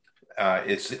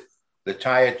 It's the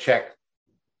tire check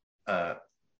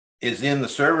is in the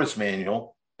service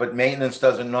manual, but maintenance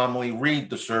doesn't normally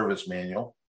read the service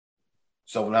manual.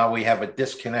 So now we have a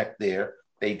disconnect there.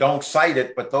 They don't cite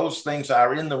it, but those things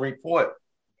are in the report.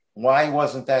 Why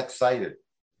wasn't that cited?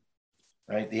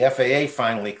 Right? The FAA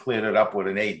finally cleared it up with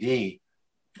an AD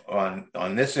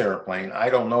on this airplane. I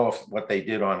don't know what they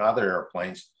did on other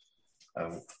airplanes.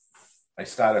 I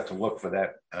started to look for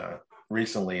that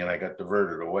recently, and I got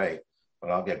diverted away, but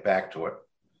I'll get back to it.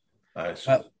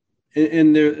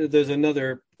 And there's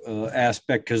another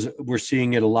aspect, because we're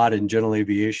seeing it a lot in general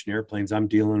aviation airplanes. I'm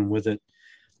dealing with it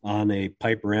on a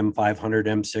Piper M500,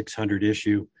 M600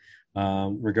 issue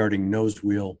regarding nose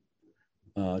wheel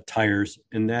tires.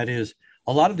 And that is,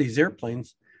 a lot of these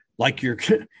airplanes, like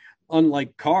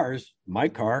unlike cars, my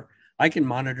car, I can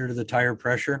monitor the tire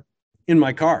pressure in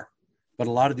my car. But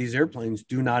a lot of these airplanes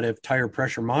do not have tire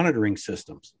pressure monitoring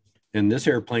systems. And this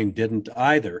airplane didn't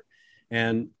either.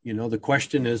 And, the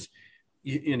question is,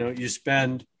 you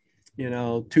spend,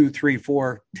 $2, $3,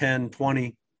 $4, $10,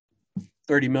 $20,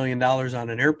 $30 million on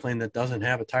an airplane that doesn't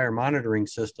have a tire monitoring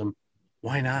system.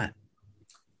 Why not?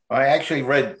 I actually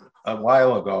read a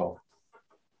while ago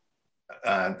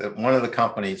that one of the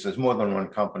companies, there's more than one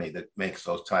company that makes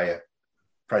those tire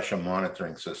pressure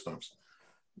monitoring systems,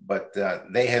 but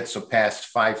they had surpassed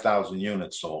 5,000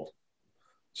 units sold.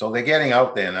 So they're getting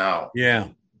out there now. Yeah.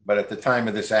 But at the time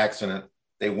of this accident,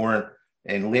 they weren't,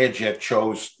 and Learjet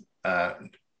chose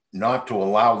not to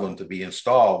allow them to be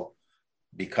installed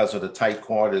because of the tight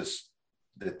quarters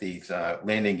that these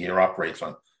landing gear operates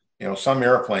on. Some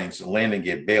airplanes, the landing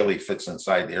gear barely fits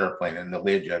inside the airplane, and the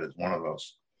Learjet is one of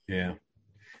those. Yeah.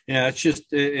 It's just,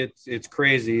 it's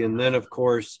crazy. And then, of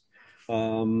course,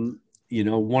 one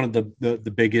of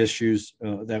the big issues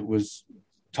that was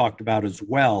talked about as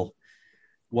well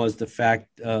was the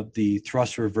fact of the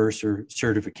thrust reverser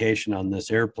certification on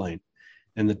this airplane,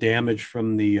 and the damage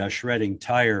from the shredding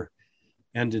tire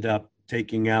ended up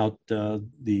taking out the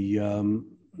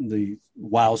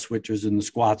wow switches and the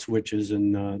squat switches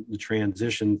and the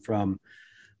transition from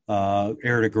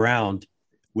air to ground,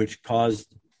 which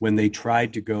caused, when they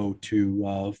tried to go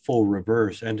to full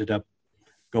reverse, ended up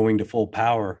going to full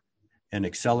power and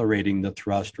accelerating the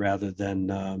thrust rather than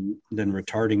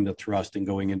retarding the thrust and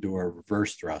going into a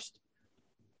reverse thrust.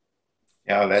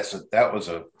 Yeah, that was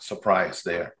a surprise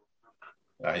there.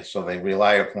 So they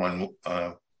relied upon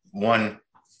one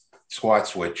squat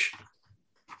switch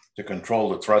to control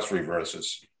the thrust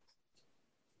reverses.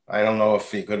 I don't know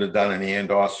if he could have done an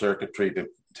and/or circuitry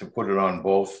to put it on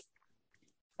both,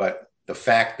 but the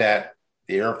fact that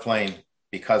the airplane,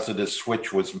 because of this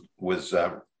switch, was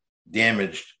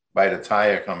damaged by the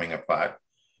tire coming apart,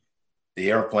 the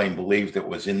airplane believed it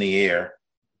was in the air.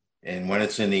 And when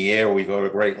it's in the air, we go to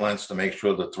great lengths to make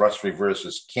sure the thrust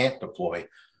reversers can't deploy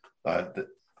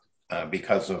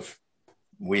because of,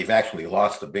 we've actually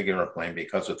lost a big airplane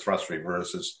because of thrust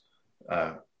reversers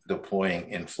deploying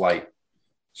in flight.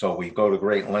 So we go to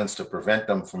great lengths to prevent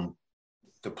them from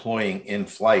deploying in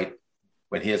flight.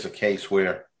 But here's a case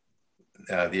where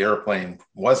the airplane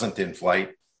wasn't in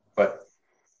flight, but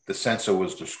the sensor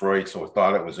was destroyed, so it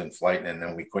thought it was in flight, and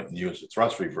then we couldn't use the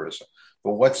thrust reverser.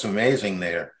 But what's amazing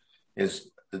there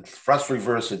is the thrust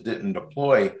reverser didn't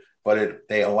deploy but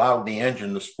they allowed the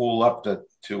engine to spool up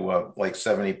to like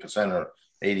 70% or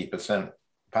 80%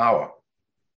 power.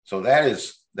 So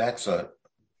that's a,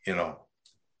 you know,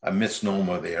 a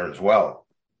misnomer there as well.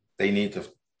 They need to,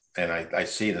 and I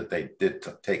see that they did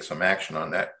take some action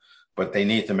on that, but they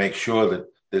need to make sure that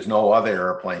there's no other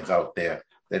airplanes out there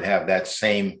that have that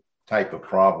same type of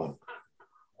problem,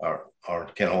 or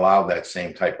can allow that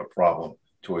same type of problem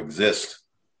to exist,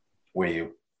 where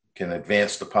you can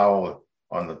advance the power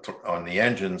on the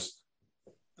engines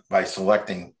by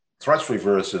selecting thrust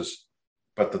reversers,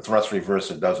 but the thrust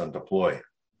reverser doesn't deploy.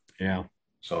 Yeah.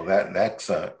 So that's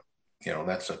a, you know,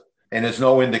 and there's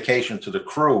no indication to the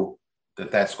crew that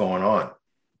that's going on.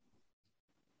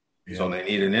 Yeah. So they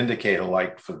need an indicator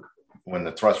light for when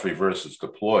the thrust reversers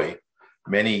deploy.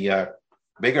 Many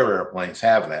bigger airplanes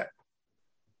have that.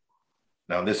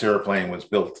 Now, this airplane was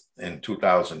built in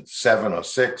 2007 or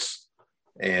 6,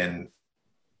 and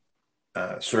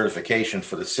certification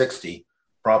for the 60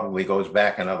 probably goes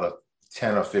back another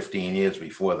 10 or 15 years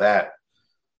before that.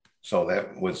 So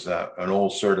that was an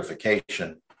old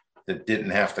certification that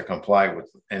didn't have to comply with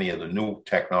any of the new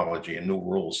technology and new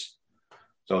rules.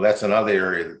 So that's another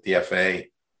area that the FAA,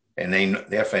 and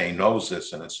the FAA knows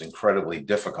this, and it's incredibly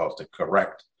difficult to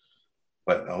correct.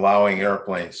 But allowing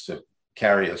airplanes to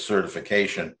carry a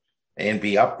certification and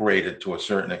be upgraded to a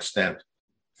certain extent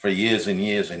for years and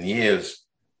years and years,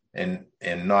 and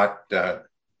not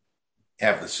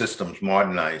have the systems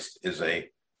modernized is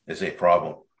a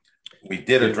problem. We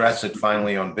did address it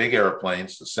finally on big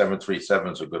airplanes. The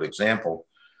 737 is a good example.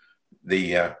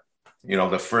 The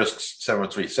first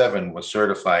 737 was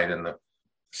certified in the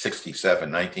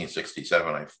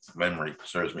 1967, if memory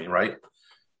serves me right.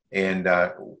 And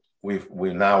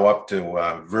we're now up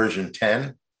to version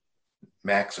 10.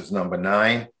 Max is number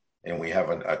 9, and we have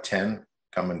a 10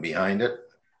 coming behind it.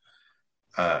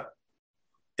 If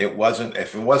it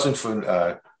wasn't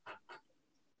for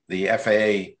the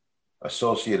FAA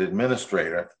associate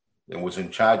administrator that was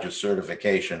in charge of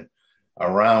certification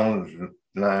around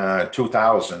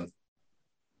 2000,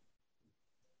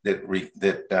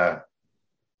 that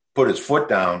put his foot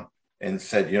down and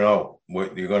said, you're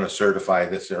going to certify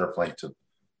this airplane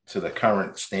to the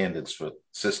current standards for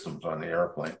systems on the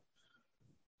airplane,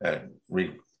 and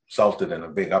resulted in a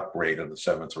big upgrade of the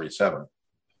 737.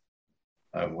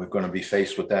 We're going to be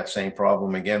faced with that same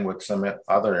problem again with some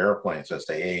other airplanes as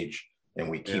they age, and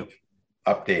we keep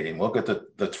updating. Look at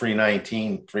the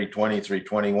 319, 320,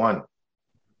 321.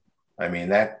 I mean,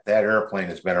 that airplane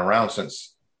has been around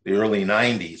since the early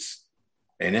 90s,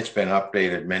 and it's been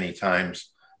updated many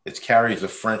times. It carries a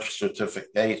French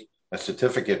certificate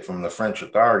from the French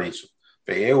authorities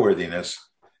for airworthiness,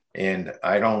 and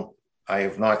I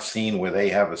have not seen where they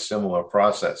have a similar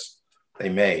process. They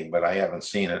may, but I haven't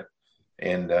seen it.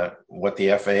 And what the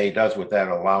FAA does with that,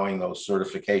 allowing those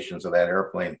certifications of that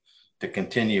airplane to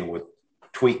continue with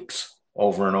tweaks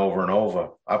over and over and over,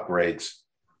 upgrades,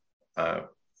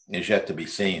 is yet to be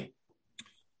seen.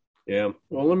 Yeah.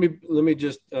 Well, let me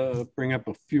just bring up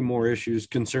a few more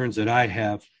concerns that I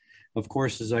have. Of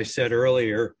course, as I said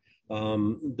earlier,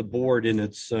 the board in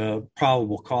its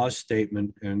probable cause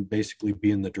statement, and basically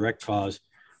being the direct cause,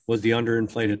 was the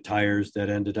underinflated tires that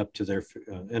ended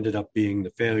up being the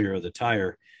failure of the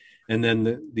tire, and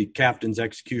then the captain's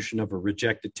execution of a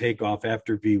rejected takeoff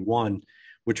after V1,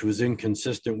 which was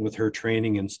inconsistent with her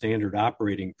training and standard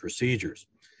operating procedures.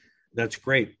 That's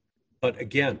great, but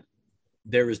again,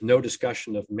 there is no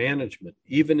discussion of management,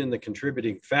 even in the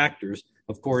contributing factors.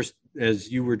 Of course,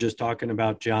 as you were just talking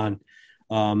about, John,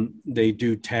 they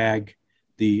do tag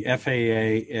the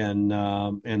FAA and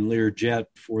Learjet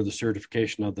for the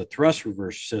certification of the thrust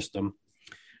reverse system.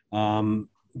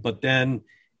 But then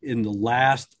in the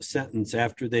last sentence,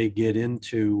 after they get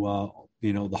into,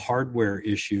 the hardware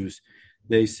issues,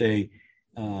 they say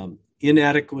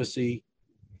inadequate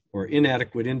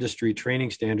industry training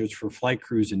standards for flight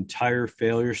crews in tire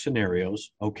failure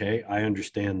scenarios. Okay, I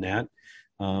understand that,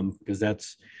 because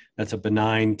that's a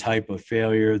benign type of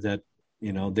failure that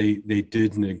they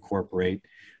didn't incorporate.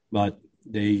 But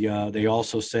they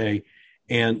also say,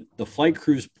 and the flight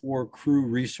crew's poor crew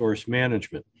resource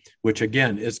management, which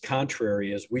again is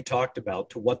contrary, as we talked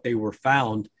about, to what they were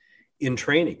found in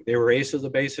training. They were ace of the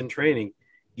base in training,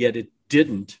 yet it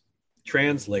didn't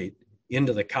translate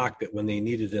into the cockpit when they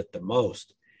needed it the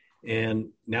most. And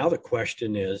now the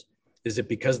question is it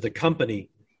because the company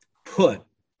put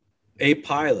a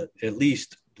pilot, at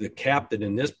least the captain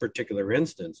in this particular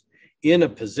instance, in a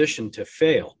position to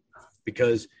fail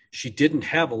because she didn't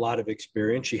have a lot of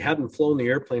experience? She hadn't flown the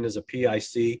airplane as a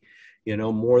PIC,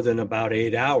 more than about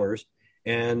 8 hours.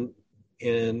 And,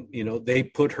 and they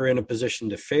put her in a position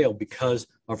to fail because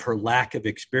of her lack of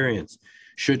experience.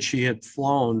 Should she have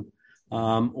flown,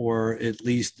 or at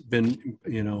least been,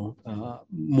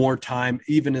 more time,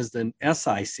 even as an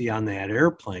SIC on that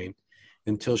airplane,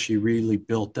 until she really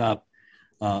built up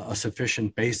a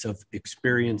sufficient base of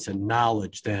experience and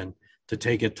knowledge then to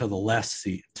take it to the left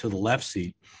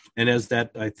seat. And as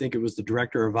that, I think it was the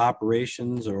director of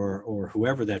operations or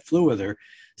whoever that flew with her,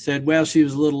 said, well, she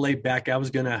was a little laid back. I was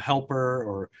going to help her,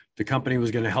 or the company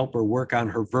was going to help her work on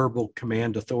her verbal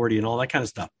command authority and all that kind of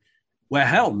stuff. Well,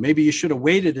 hell, maybe you should have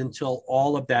waited until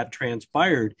all of that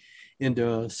transpired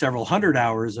into several hundred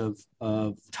hours of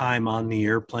time on the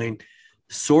airplane,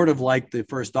 sort of like the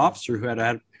first officer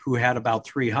who had about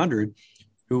 300,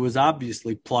 who was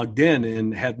obviously plugged in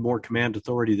and had more command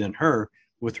authority than her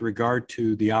with regard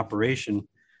to the operation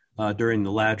during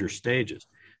the latter stages.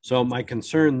 So my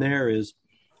concern there is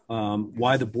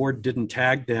why the board didn't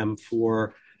tag them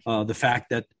for the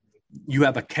fact that you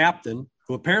have a captain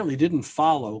who apparently didn't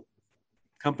follow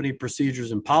company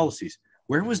procedures and policies.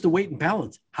 Where was the weight and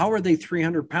balance? How are they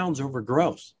 300 pounds over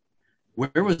gross?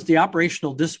 Where was the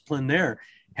operational discipline there?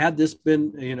 Had this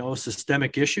been, a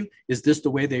systemic issue? Is this the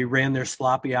way they ran their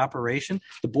sloppy operation?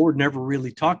 The board never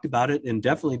really talked about it, and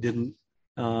definitely didn't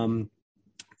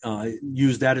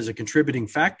use that as a contributing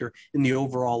factor in the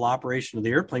overall operation of the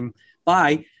airplane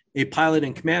by a pilot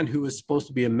in command who is supposed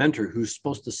to be a mentor, who's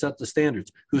supposed to set the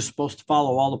standards, who's supposed to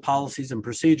follow all the policies and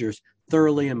procedures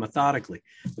thoroughly and methodically.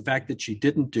 The fact that she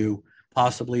didn't do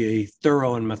possibly a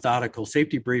thorough and methodical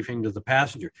safety briefing to the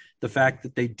passenger, the fact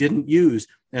that they didn't use,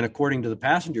 and according to the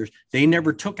passengers, they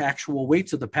never took actual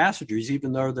weights of the passengers,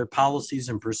 even though their policies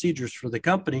and procedures for the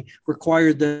company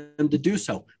required them to do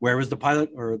so. Where was the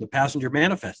pilot or the passenger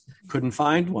manifest? Couldn't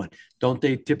find one. Don't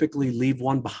they typically leave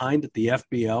one behind at the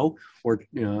FBO or,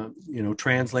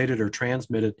 translated or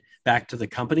transmitted back to the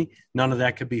company? None of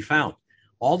that could be found.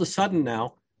 All of a sudden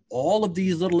now, all of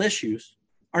these little issues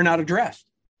are not addressed.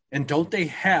 And don't they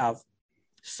have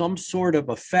some sort of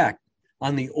effect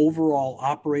on the overall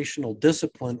operational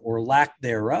discipline or lack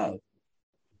thereof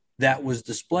that was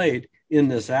displayed in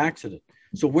this accident?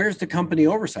 So where's the company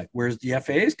oversight? Where's the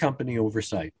FAA's company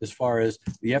oversight as far as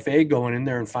the FAA going in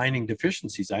there and finding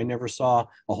deficiencies? I never saw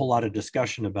a whole lot of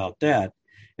discussion about that.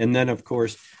 And then, of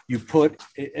course, you put,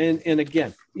 and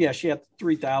again, yeah, she had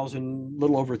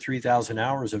little over 3,000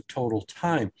 hours of total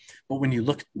time. But when you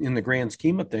look in the grand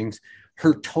scheme of things,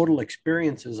 her total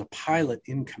experience as a pilot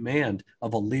in command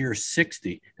of a Lear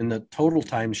 60 and the total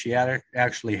time she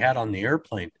actually had on the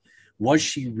airplane, was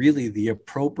she really the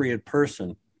appropriate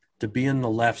person to be in the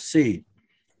left seat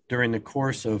during the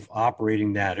course of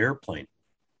operating that airplane?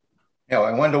 Yeah,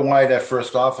 I wonder why that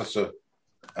first officer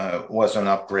wasn't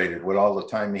upgraded with all the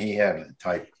time he had to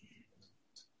type.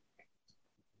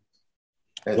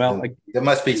 Well, there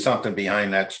must be something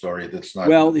behind that story that's not.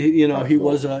 Well, he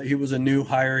was a new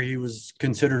hire. He was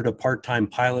considered a part-time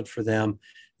pilot for them,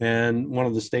 and one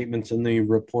of the statements in the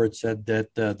report said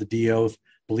that the DO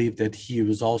believed that he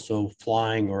was also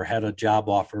flying or had a job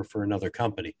offer for another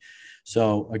company.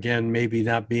 So again, maybe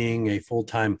not being a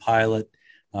full-time pilot,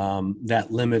 that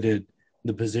limited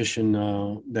the position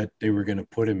that they were going to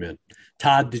put him in.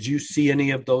 Todd, did you see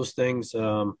any of those things?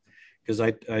 Because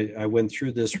I went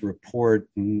through this report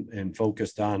and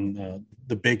focused on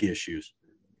the big issues.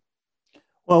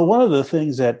 Well, one of the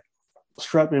things that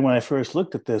struck me when I first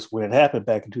looked at this, when it happened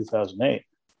back in 2008,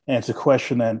 and it's a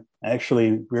question that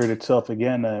actually reared itself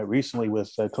again recently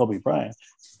with Kobe Bryant,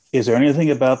 is there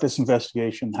anything about this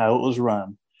investigation, how it was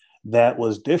run, that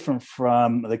was different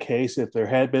from the case if there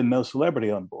had been no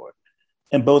celebrity on board?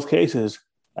 In both cases,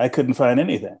 I couldn't find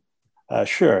anything.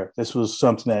 Sure, this was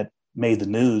something that made the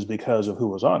news because of who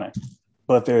was on it,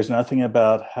 but there's nothing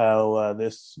about how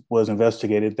this was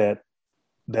investigated that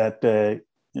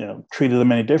treated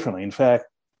them any differently. In fact,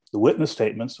 the witness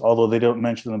statements, although they don't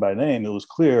mention them by name, it was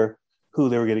clear who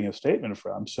they were getting a statement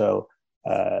from. So,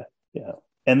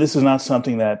 and this is not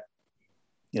something that,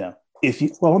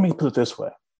 let me put it this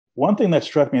way. One thing that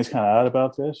struck me as kind of odd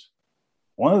about this,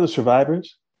 one of the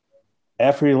survivors,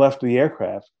 after he left the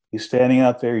aircraft, he's standing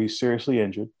out there, he's seriously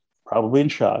injured, probably in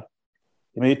shock.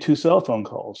 He made 2 cell phone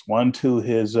calls, one to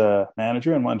his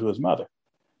manager and one to his mother.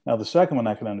 Now, the second one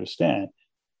I can understand.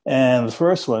 And the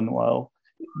first one, well,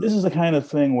 this is the kind of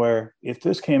thing where if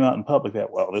this came out in public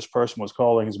that, well, this person was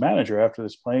calling his manager after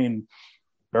this plane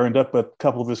burned up with a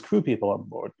couple of his crew people on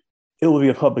board, it would be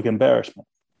a public embarrassment.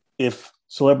 If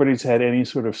celebrities had any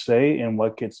sort of say in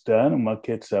what gets done and what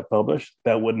gets published,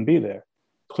 that wouldn't be there.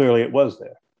 Clearly, it was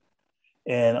there.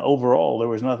 And overall, there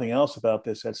was nothing else about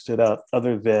this that stood out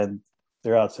other than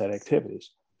their outside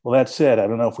activities. Well, that said, I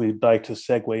don't know if we'd like to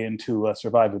segue into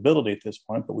survivability at this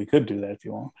point, but we could do that if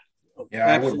you want. Yeah,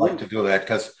 I would like to do that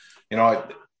because,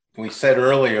 we said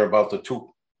earlier about the two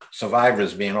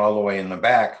survivors being all the way in the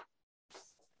back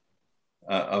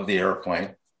of the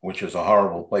airplane, which is a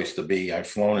horrible place to be. I've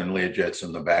flown in Learjets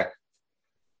in the back.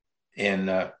 And,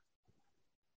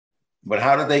 but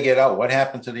how did they get out? What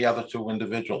happened to the other two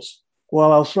individuals?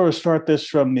 Well, I'll sort of start this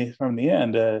from the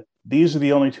end. These are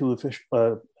the only two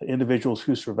individuals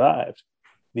who survived.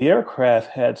 The aircraft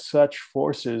had such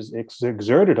forces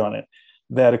exerted on it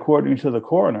that, according to the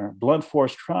coroner, blunt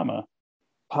force trauma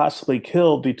possibly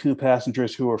killed the two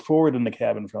passengers who were forward in the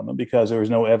cabin from them because there was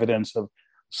no evidence of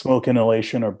smoke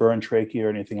inhalation or burn trachea or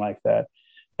anything like that.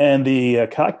 And the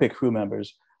cockpit crew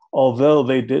members, although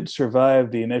they did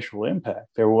survive the initial impact,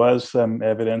 there was some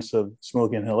evidence of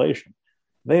smoke inhalation.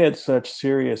 They had such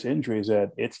serious injuries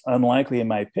that it's unlikely, in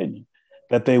my opinion,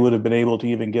 that they would have been able to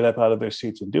even get up out of their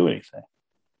seats and do anything.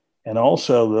 And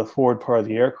also the forward part of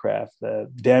the aircraft, the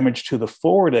damage to the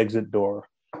forward exit door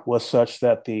was such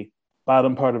that the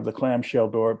bottom part of the clamshell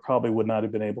door probably would not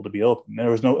have been able to be opened. There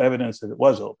was no evidence that it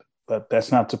was open, but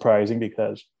that's not surprising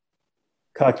because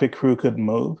cockpit crew couldn't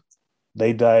move.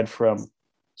 They died from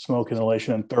smoke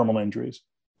inhalation and thermal injuries.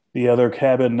 The other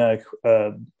cabin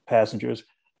passengers,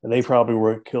 they probably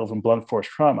were killed from blunt force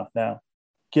trauma. Now,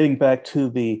 getting back to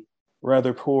the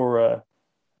rather poor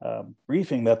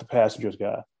briefing that the passengers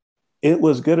got, it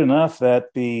was good enough that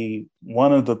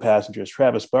one of the passengers,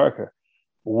 Travis Barker,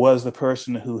 was the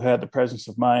person who had the presence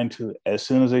of mind to, as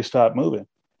soon as they stopped moving,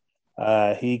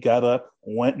 he got up,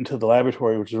 went into the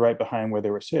laboratory, which is right behind where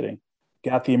they were sitting,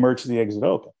 got the emergency exit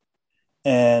open.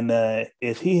 And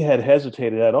if he had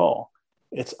hesitated at all,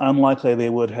 it's unlikely they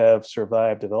would have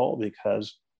survived at all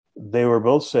because they were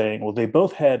both saying, well, they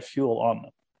both had fuel on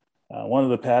them. One of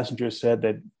the passengers said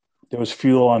that there was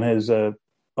fuel on his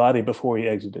body before he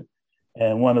exited.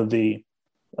 And one of the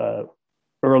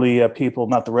early people,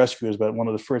 not the rescuers, but one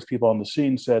of the first people on the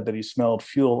scene said that he smelled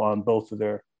fuel on both of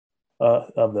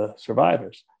the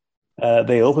survivors.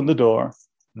 They opened the door.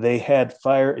 They had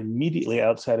fire immediately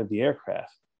outside of the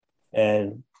aircraft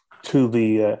and to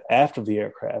the aft of the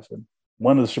aircraft. And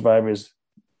one of the survivors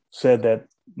said that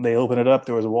they opened it up.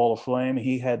 There was a wall of flame.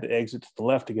 He had to exit to the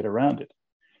left to get around it.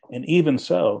 And even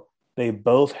so, they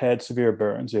both had severe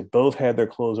burns. They both had their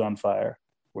clothes on fire,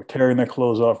 were tearing their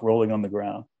clothes off, rolling on the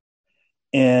ground.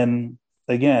 And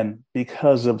again,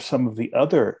 because of some of the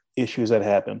other issues that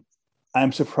happened,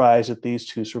 I'm surprised that these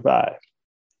two survived.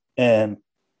 And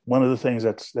one of the things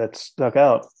that stuck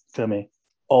out to me,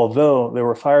 although there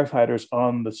were firefighters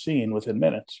on the scene within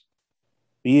minutes,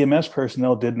 the EMS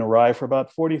personnel didn't arrive for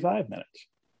about 45 minutes.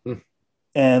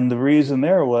 And the reason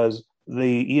there was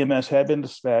the EMS had been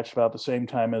dispatched about the same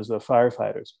time as the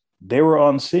firefighters. They were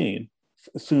on scene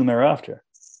soon thereafter.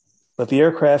 But the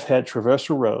aircraft had traversed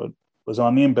a road, was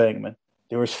on the embankment.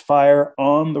 There was fire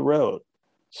on the road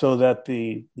so that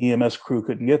the EMS crew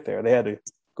couldn't get there. They had to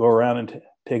go around and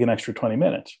take an extra 20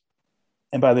 minutes.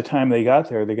 And by the time they got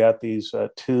there, they got these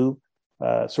two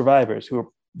survivors who were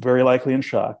very likely in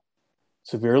shock,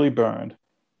 severely burned.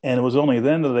 And it was only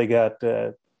then that they got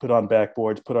put on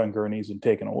backboards, put on gurneys, and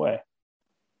taken away.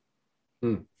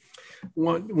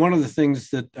 One of the things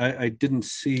that I didn't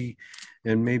see,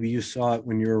 and maybe you saw it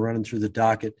when you were running through the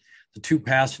docket, the two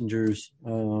passengers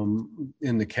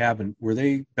in the cabin, were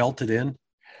they belted in?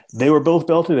 They were both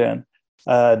belted in.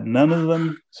 None of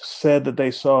them said that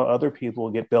they saw other people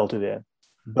get belted in,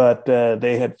 but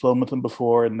they had flown with them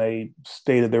before, and they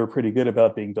stated they were pretty good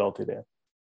about being belted in.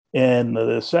 And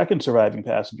the second surviving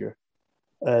passenger,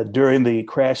 during the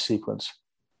crash sequence,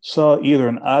 saw either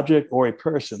an object or a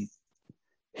person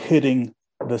hitting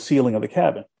the ceiling of the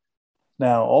cabin.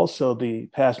 Now, also the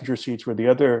passenger seats where the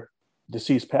other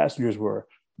deceased passengers were,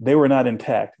 they were not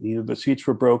intact. Either the seats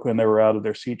were broken, they were out of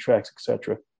their seat tracks,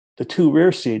 etc. The two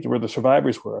rear seats where the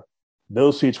survivors were,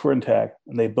 those seats were intact,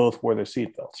 and they both wore their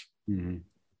seatbelts.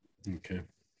 Mm-hmm. Okay.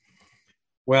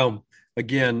 Well,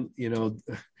 again,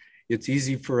 it's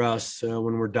easy for us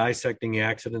when we're dissecting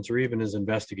accidents or even as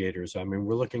investigators. I mean,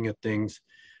 we're looking at things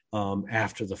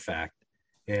after the fact.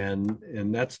 And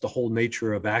that's the whole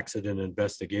nature of accident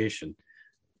investigation.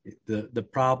 The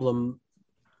problem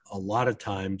a lot of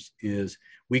times is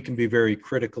we can be very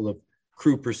critical of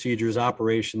crew procedures,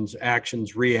 operations,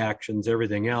 actions, reactions,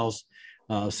 everything else.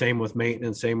 Same with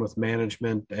maintenance, same with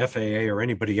management, FAA, or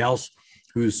anybody else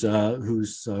who's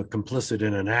complicit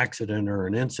in an accident or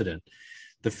an incident.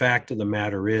 The fact of the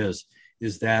matter is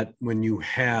that when you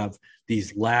have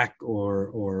these lack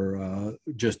or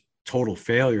just total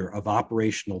failure of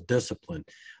operational discipline,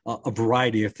 a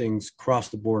variety of things across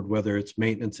the board, whether it's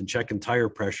maintenance and checking tire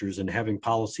pressures and having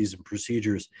policies and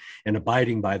procedures and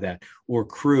abiding by that, or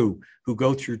crew who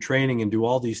go through training and do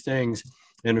all these things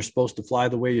and are supposed to fly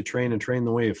the way you train and train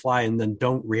the way you fly, and then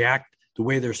don't react the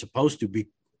way they're supposed to be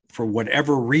for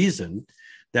whatever reason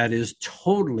that is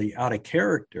totally out of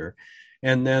character.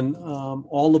 And then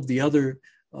all of the other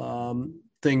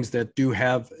things that do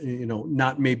have,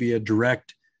 not maybe a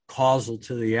direct causal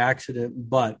to the accident,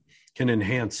 but can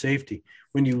enhance safety.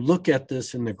 When you look at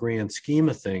this in the grand scheme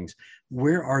of things,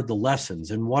 where are the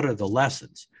lessons and what are the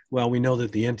lessons? Well, we know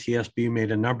that the NTSB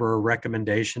made a number of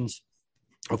recommendations.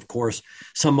 Of course,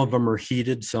 some of them are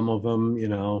heated. Some of them,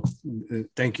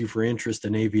 thank you for interest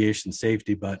in aviation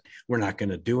safety, but we're not going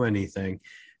to do anything.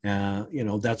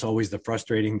 That's always the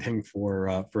frustrating thing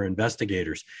for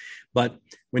investigators. But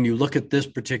when you look at this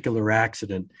particular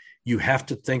accident, you have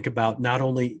to think about not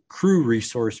only crew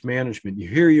resource management.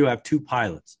 You have two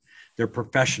pilots. They're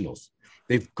professionals.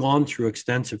 They've gone through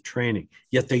extensive training,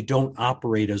 yet they don't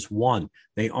operate as one.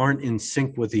 They aren't in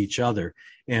sync with each other.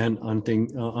 And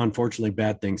unfortunately,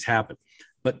 bad things happen.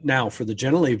 But now for the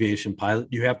general aviation pilot,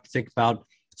 you have to think about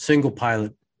single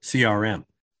pilot CRM.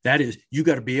 That is, you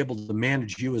got to be able to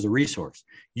manage you as a resource.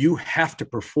 You have to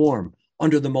perform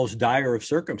under the most dire of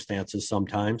circumstances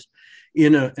sometimes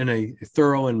in a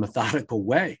thorough and methodical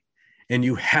way. And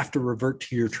you have to revert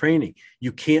to your training.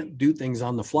 You can't do things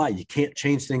on the fly. You can't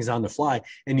change things on the fly.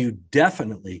 And you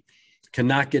definitely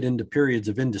cannot get into periods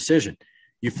of indecision.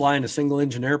 You fly in a single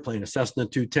engine airplane, a Cessna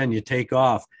 210, you take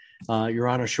off, you're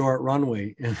on a short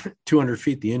runway, and 200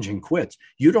 feet, the engine quits.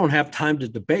 You don't have time to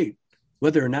debate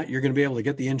whether or not you're going to be able to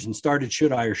get the engine started.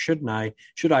 Should I or shouldn't I?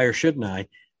 Should I or shouldn't I?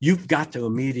 You've got to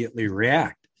immediately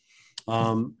react.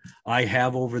 I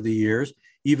have over the years,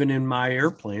 even in my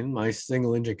airplane, my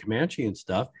single engine Comanche and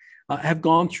stuff, have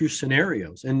gone through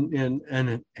scenarios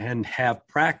and have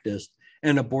practiced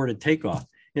and aborted takeoff.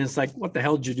 And it's like, what the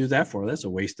hell did you do that for? That's a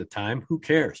waste of time. Who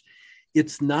cares?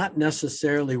 It's not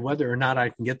necessarily whether or not I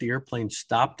can get the airplane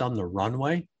stopped on the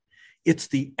runway. It's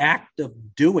the act of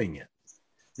doing it.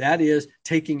 That is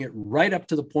taking it right up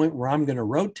to the point where I'm going to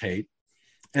rotate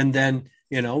and then,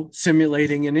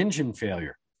 simulating an engine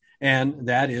failure. And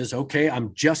that is, okay,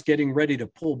 I'm just getting ready to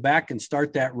pull back and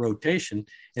start that rotation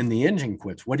and the engine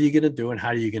quits. What are you going to do and how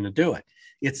are you going to do it?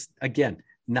 It's, again,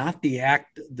 not the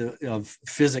act of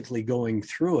physically going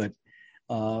through it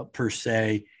per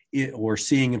se, or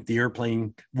seeing if the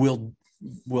airplane will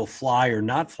fly or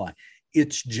not fly.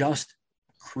 It's just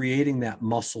creating that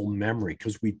muscle memory,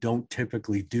 because we don't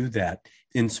typically do that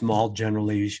in small general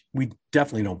aviation. We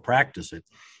definitely don't practice it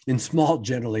in small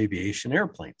general aviation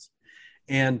airplanes.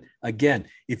 And again,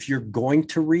 if you're going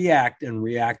to react and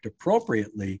react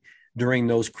appropriately during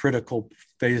those critical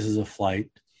phases of flight,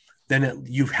 then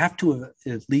you have to have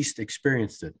at least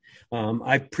experienced it.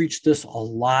 I've preached this a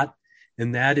lot,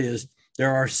 and that is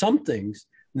there are some things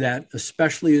that,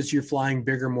 especially as you're flying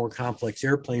bigger, more complex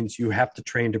airplanes, you have to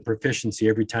train to proficiency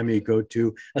every time you go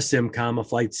to a SimCom, a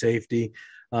flight safety,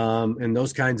 and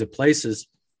those kinds of places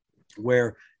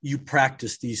where you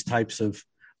practice these types of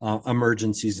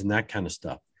emergencies and that kind of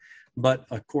stuff. But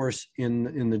of course,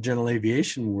 in the general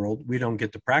aviation world, we don't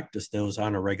get to practice those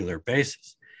on a regular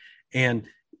basis. And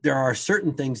there are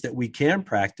certain things that we can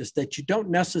practice that you don't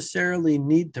necessarily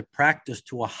need to practice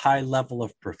to a high level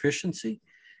of proficiency.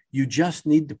 You just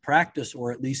need to practice,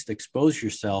 or at least expose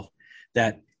yourself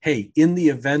that, hey, in the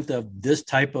event of this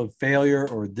type of failure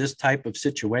or this type of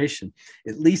situation,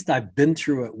 at least I've been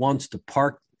through it once to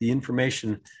park the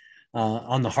information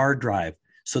on the hard drive,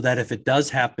 so that if it does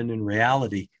happen in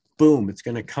reality, boom, it's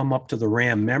going to come up to the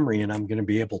RAM memory and I'm going to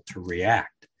be able to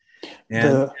react.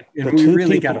 And we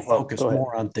really got to focus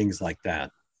more on things like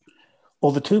that.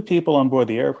 Well, the two people on board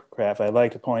the aircraft, I'd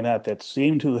like to point out, that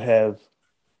seem to have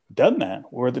done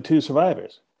that were the two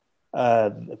survivors.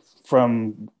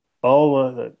 From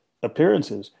all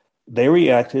appearances, they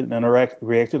reacted and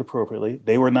reacted appropriately.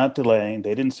 They were not delaying.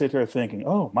 They didn't sit there thinking,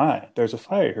 oh my, there's a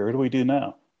fire here. What do we do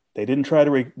now? They didn't try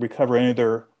to recover any of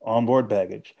their onboard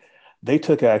baggage. They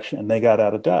took action and they got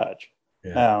out of Dodge.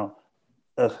 Yeah. Now,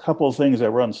 a couple of things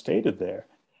that were unstated there.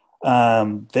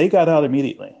 They got out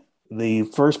immediately. The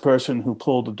first person who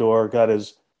pulled the door got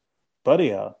his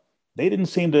buddy out. They didn't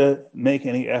seem to make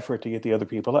any effort to get the other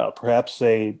people out. Perhaps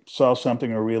they saw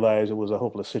something or realized it was a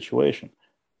hopeless situation.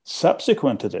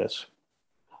 Subsequent to this,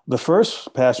 the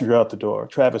first passenger out the door,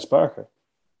 Travis Barker,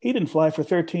 he didn't fly for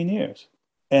 13 years.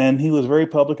 And he was very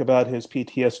public about his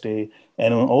PTSD.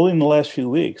 And only in the last few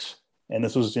weeks, and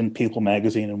this was in People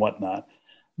magazine and whatnot,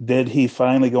 Did he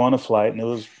finally go on a flight? And it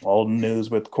was all news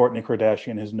with Kourtney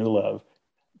Kardashian, his new love.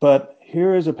 But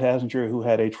here is a passenger who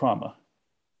had a trauma,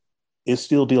 is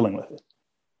still dealing with it.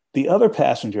 The other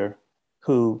passenger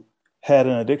who had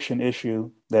an addiction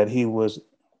issue that he was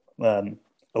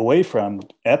away from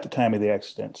at the time of the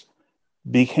accident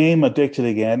became addicted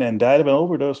again and died of an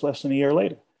overdose less than a year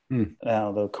later.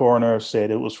 Now, the coroner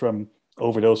said it was from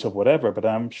overdose of whatever, but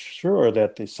I'm sure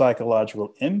that the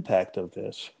psychological impact of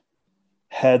this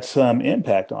had some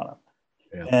impact on him.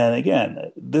 Yeah. And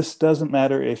again, this doesn't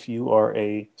matter if you are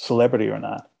a celebrity or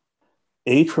not.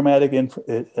 A traumatic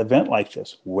event like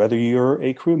this, whether you're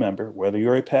a crew member, whether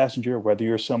you're a passenger, whether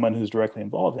you're someone who's directly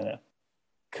involved in it,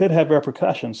 could have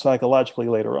repercussions psychologically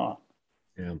later on.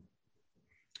 Yeah.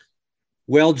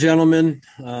 Well, gentlemen,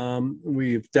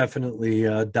 we've definitely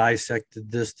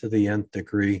dissected this to the nth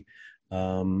degree.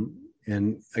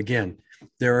 And again,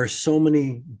 there are so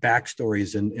many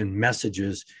backstories and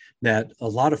messages that a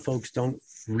lot of folks don't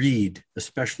read,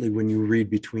 especially when you read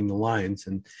between the lines.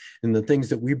 And the things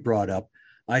that we brought up,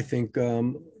 I think,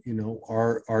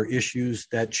 are issues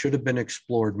that should have been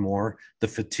explored more. The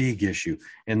fatigue issue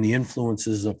and the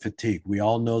influences of fatigue. We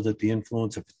all know that the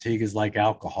influence of fatigue is like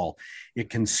alcohol. It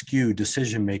can skew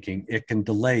decision-making. It can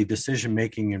delay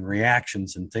decision-making and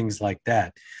reactions and things like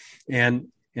that. And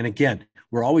again,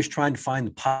 we're always trying to find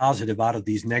the positive out of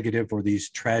these negative or these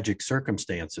tragic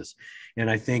circumstances. And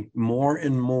I think more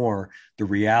and more the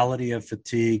reality of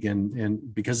fatigue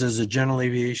and because as a general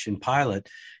aviation pilot,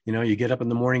 you get up in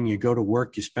the morning, you go to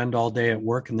work, you spend all day at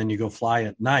work, and then you go fly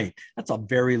at night. That's a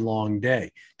very long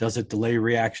day. Does it delay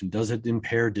reaction? Does it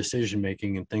impair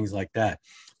decision-making and things like that?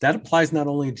 That applies not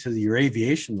only to your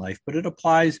aviation life, but it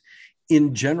applies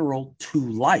in general to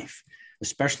life,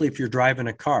 especially if you're driving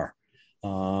a car.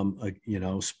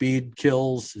 Speed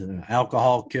kills,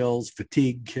 alcohol kills,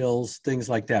 fatigue kills, things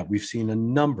like that. We've seen a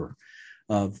number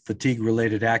of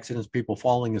fatigue-related accidents, people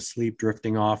falling asleep,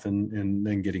 drifting off, and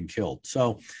then getting killed.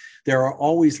 So there are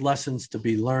always lessons to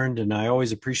be learned, and I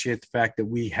always appreciate the fact that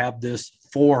we have this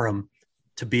forum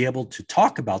to be able to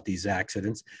talk about these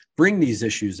accidents, bring these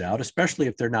issues out, especially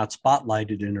if they're not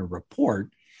spotlighted in a report,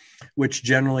 which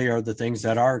generally are the things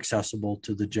that are accessible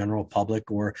to the general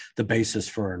public or the basis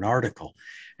for an article.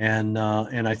 And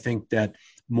I think that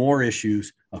more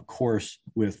issues, of course,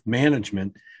 with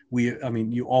management,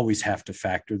 you always have to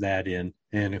factor that in.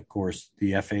 And of course,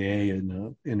 the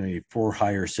FAA in a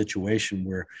for-hire situation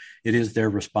where it is their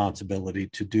responsibility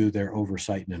to do their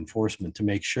oversight and enforcement to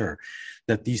make sure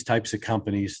that these types of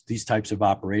companies, these types of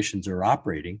operations are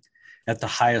operating at the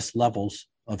highest levels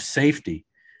of safety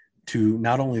to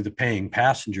not only the paying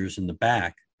passengers in the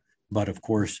back, but of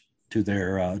course to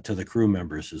the crew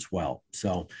members as well.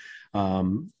 So,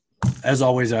 as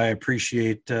always, I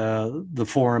appreciate the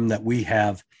forum that we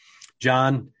have.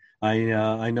 John,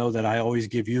 I know that I always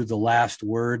give you the last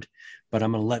word, but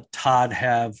I'm going to let Todd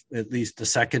have at least the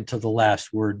second to the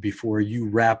last word before you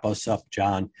wrap us up,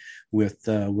 John, with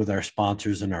our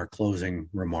sponsors and our closing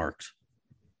remarks.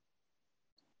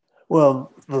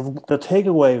 Well, the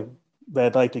takeaway that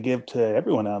I'd like to give to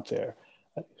everyone out there,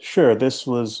 sure, this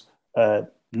was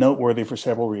noteworthy for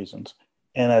several reasons.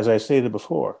 And as I stated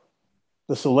before,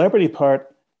 the celebrity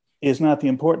part is not the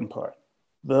important part.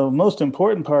 The most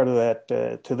important part of that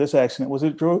to this accident was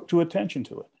it drew attention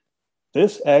to it.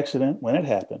 This accident, when it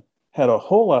happened, had a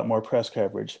whole lot more press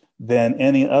coverage than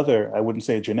any other, I wouldn't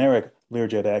say generic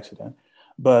Learjet accident,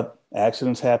 but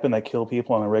accidents happen that kill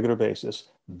people on a regular basis.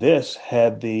 This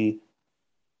had the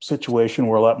situation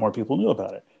where a lot more people knew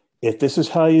about it. If this is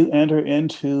how you enter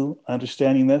into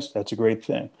understanding this, that's a great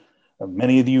thing.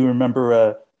 Many of you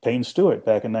remember Payne Stewart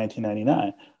back in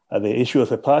 1999, the issue of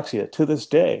hypoxia. To this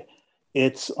day,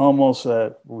 it's almost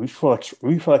a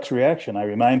reflex reaction. I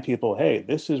remind people, hey,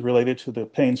 this is related to the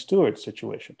Payne Stewart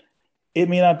situation. It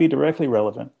may not be directly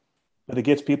relevant, but it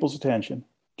gets people's attention,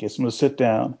 gets them to sit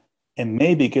down, and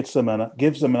maybe gives them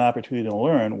an opportunity to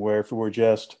learn where if it were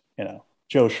just,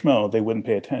 Joe Schmo, they wouldn't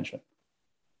pay attention.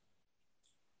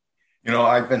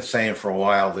 I've been saying for a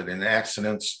while that in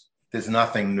accidents, there's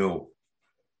nothing new.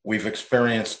 We've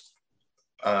experienced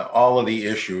all of the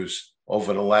issues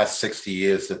over the last 60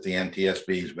 years that the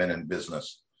NTSB has been in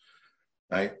business,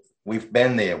 right? We've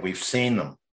been there. We've seen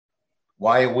them.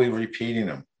 Why are we repeating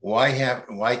them? Why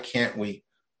can't we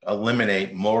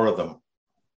eliminate more of them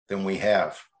than we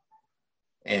have?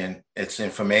 And it's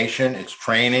information, it's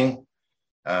training,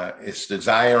 it's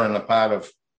desire on the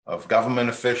part of government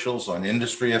officials, on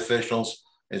industry officials.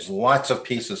 There's lots of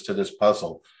pieces to this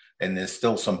puzzle, and there's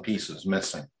still some pieces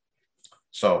missing.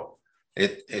 So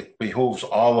it behooves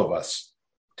all of us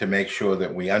to make sure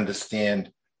that we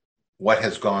understand what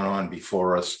has gone on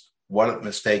before us, what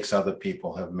mistakes other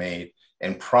people have made,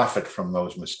 and profit from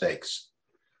those mistakes.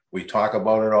 We talk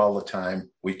about it all the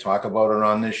time. We talk about it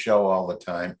on this show all the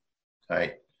time,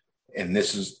 right? And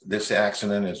this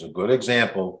accident is a good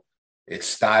example. It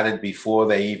started before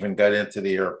they even got into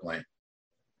the airplane.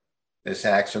 This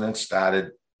accident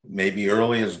started maybe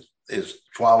early as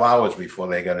 12 hours before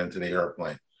they got into the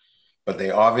airplane. But they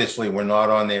obviously were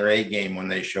not on their A game when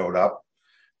they showed up.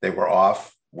 They were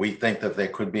off. We think that there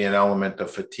could be an element of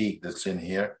fatigue that's in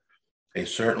here. They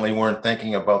certainly weren't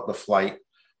thinking about the flight.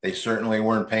 They certainly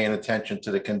weren't paying attention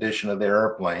to the condition of their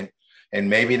airplane. And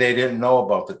maybe they didn't know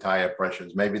about the tire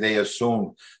pressures. Maybe they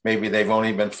assumed, maybe they've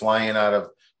only been flying out of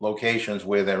locations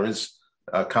where there is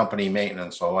company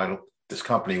maintenance. So this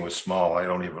company was small. I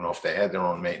don't even know if they had their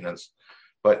own maintenance.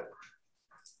 But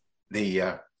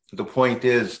the point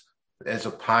is, as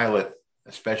a pilot,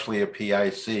 especially a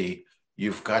PIC,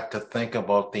 you've got to think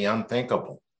about the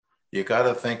unthinkable. You got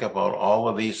to think about all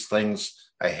of these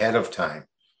things ahead of time.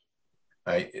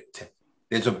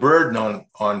 There's a burden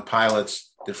on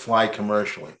pilots that fly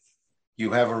commercially.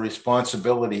 You have a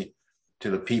responsibility to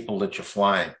the people that you're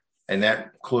flying, and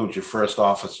that includes your first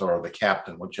officer or the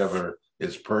captain, whichever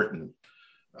is pertinent.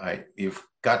 You've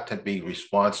got to be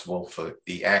responsible for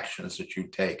the actions that you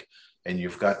take, and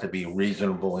you've got to be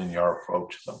reasonable in your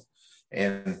approach to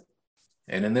them.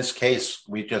 And in this case,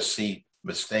 we just see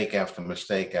mistake after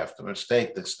mistake after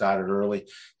mistake that started early,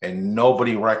 and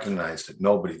nobody recognized it.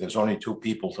 Nobody. There's only two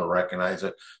people to recognize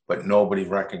it, but nobody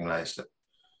recognized it.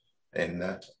 And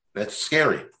that's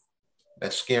scary.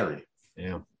 That's scary.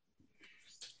 Yeah.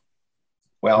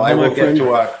 Well, I will get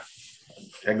to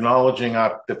acknowledging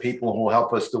the people who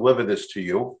help us deliver this to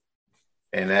you.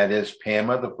 And that is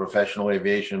PAMA, the Professional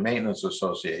Aviation Maintenance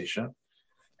Association,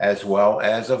 as well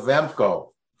as Avemco.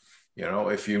 You know,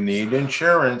 if you need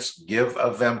insurance, give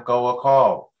Avemco a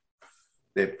call.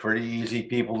 They're pretty easy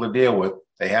people to deal with.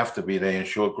 They have to be. They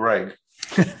insure Greg.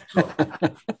 So,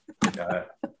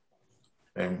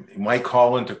 and you might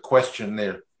call into question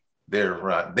their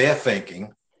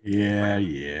thinking.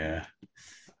 Yeah.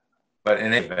 But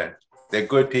in any event, they're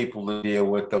good people to deal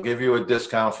with. They'll give you a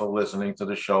discount for listening to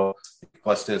the show.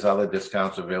 Plus, there's other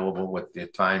discounts available with your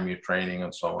time, your training,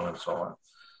 and so on and so on.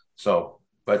 So,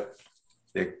 but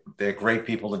they're great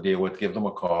people to deal with. Give them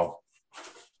a call.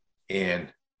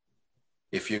 And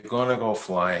if you're going to go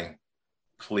flying,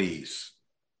 please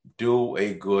do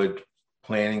a good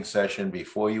planning session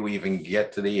before you even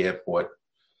get to the airport.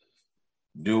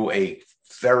 Do a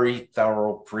very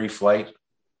thorough pre-flight.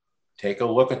 Take a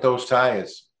look at those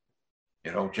tires.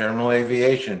 You know, general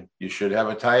aviation, you should have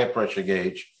a tire pressure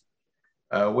gauge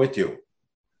with you.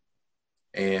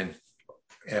 And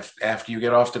after you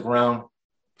get off the ground,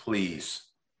 please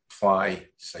fly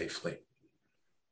safely.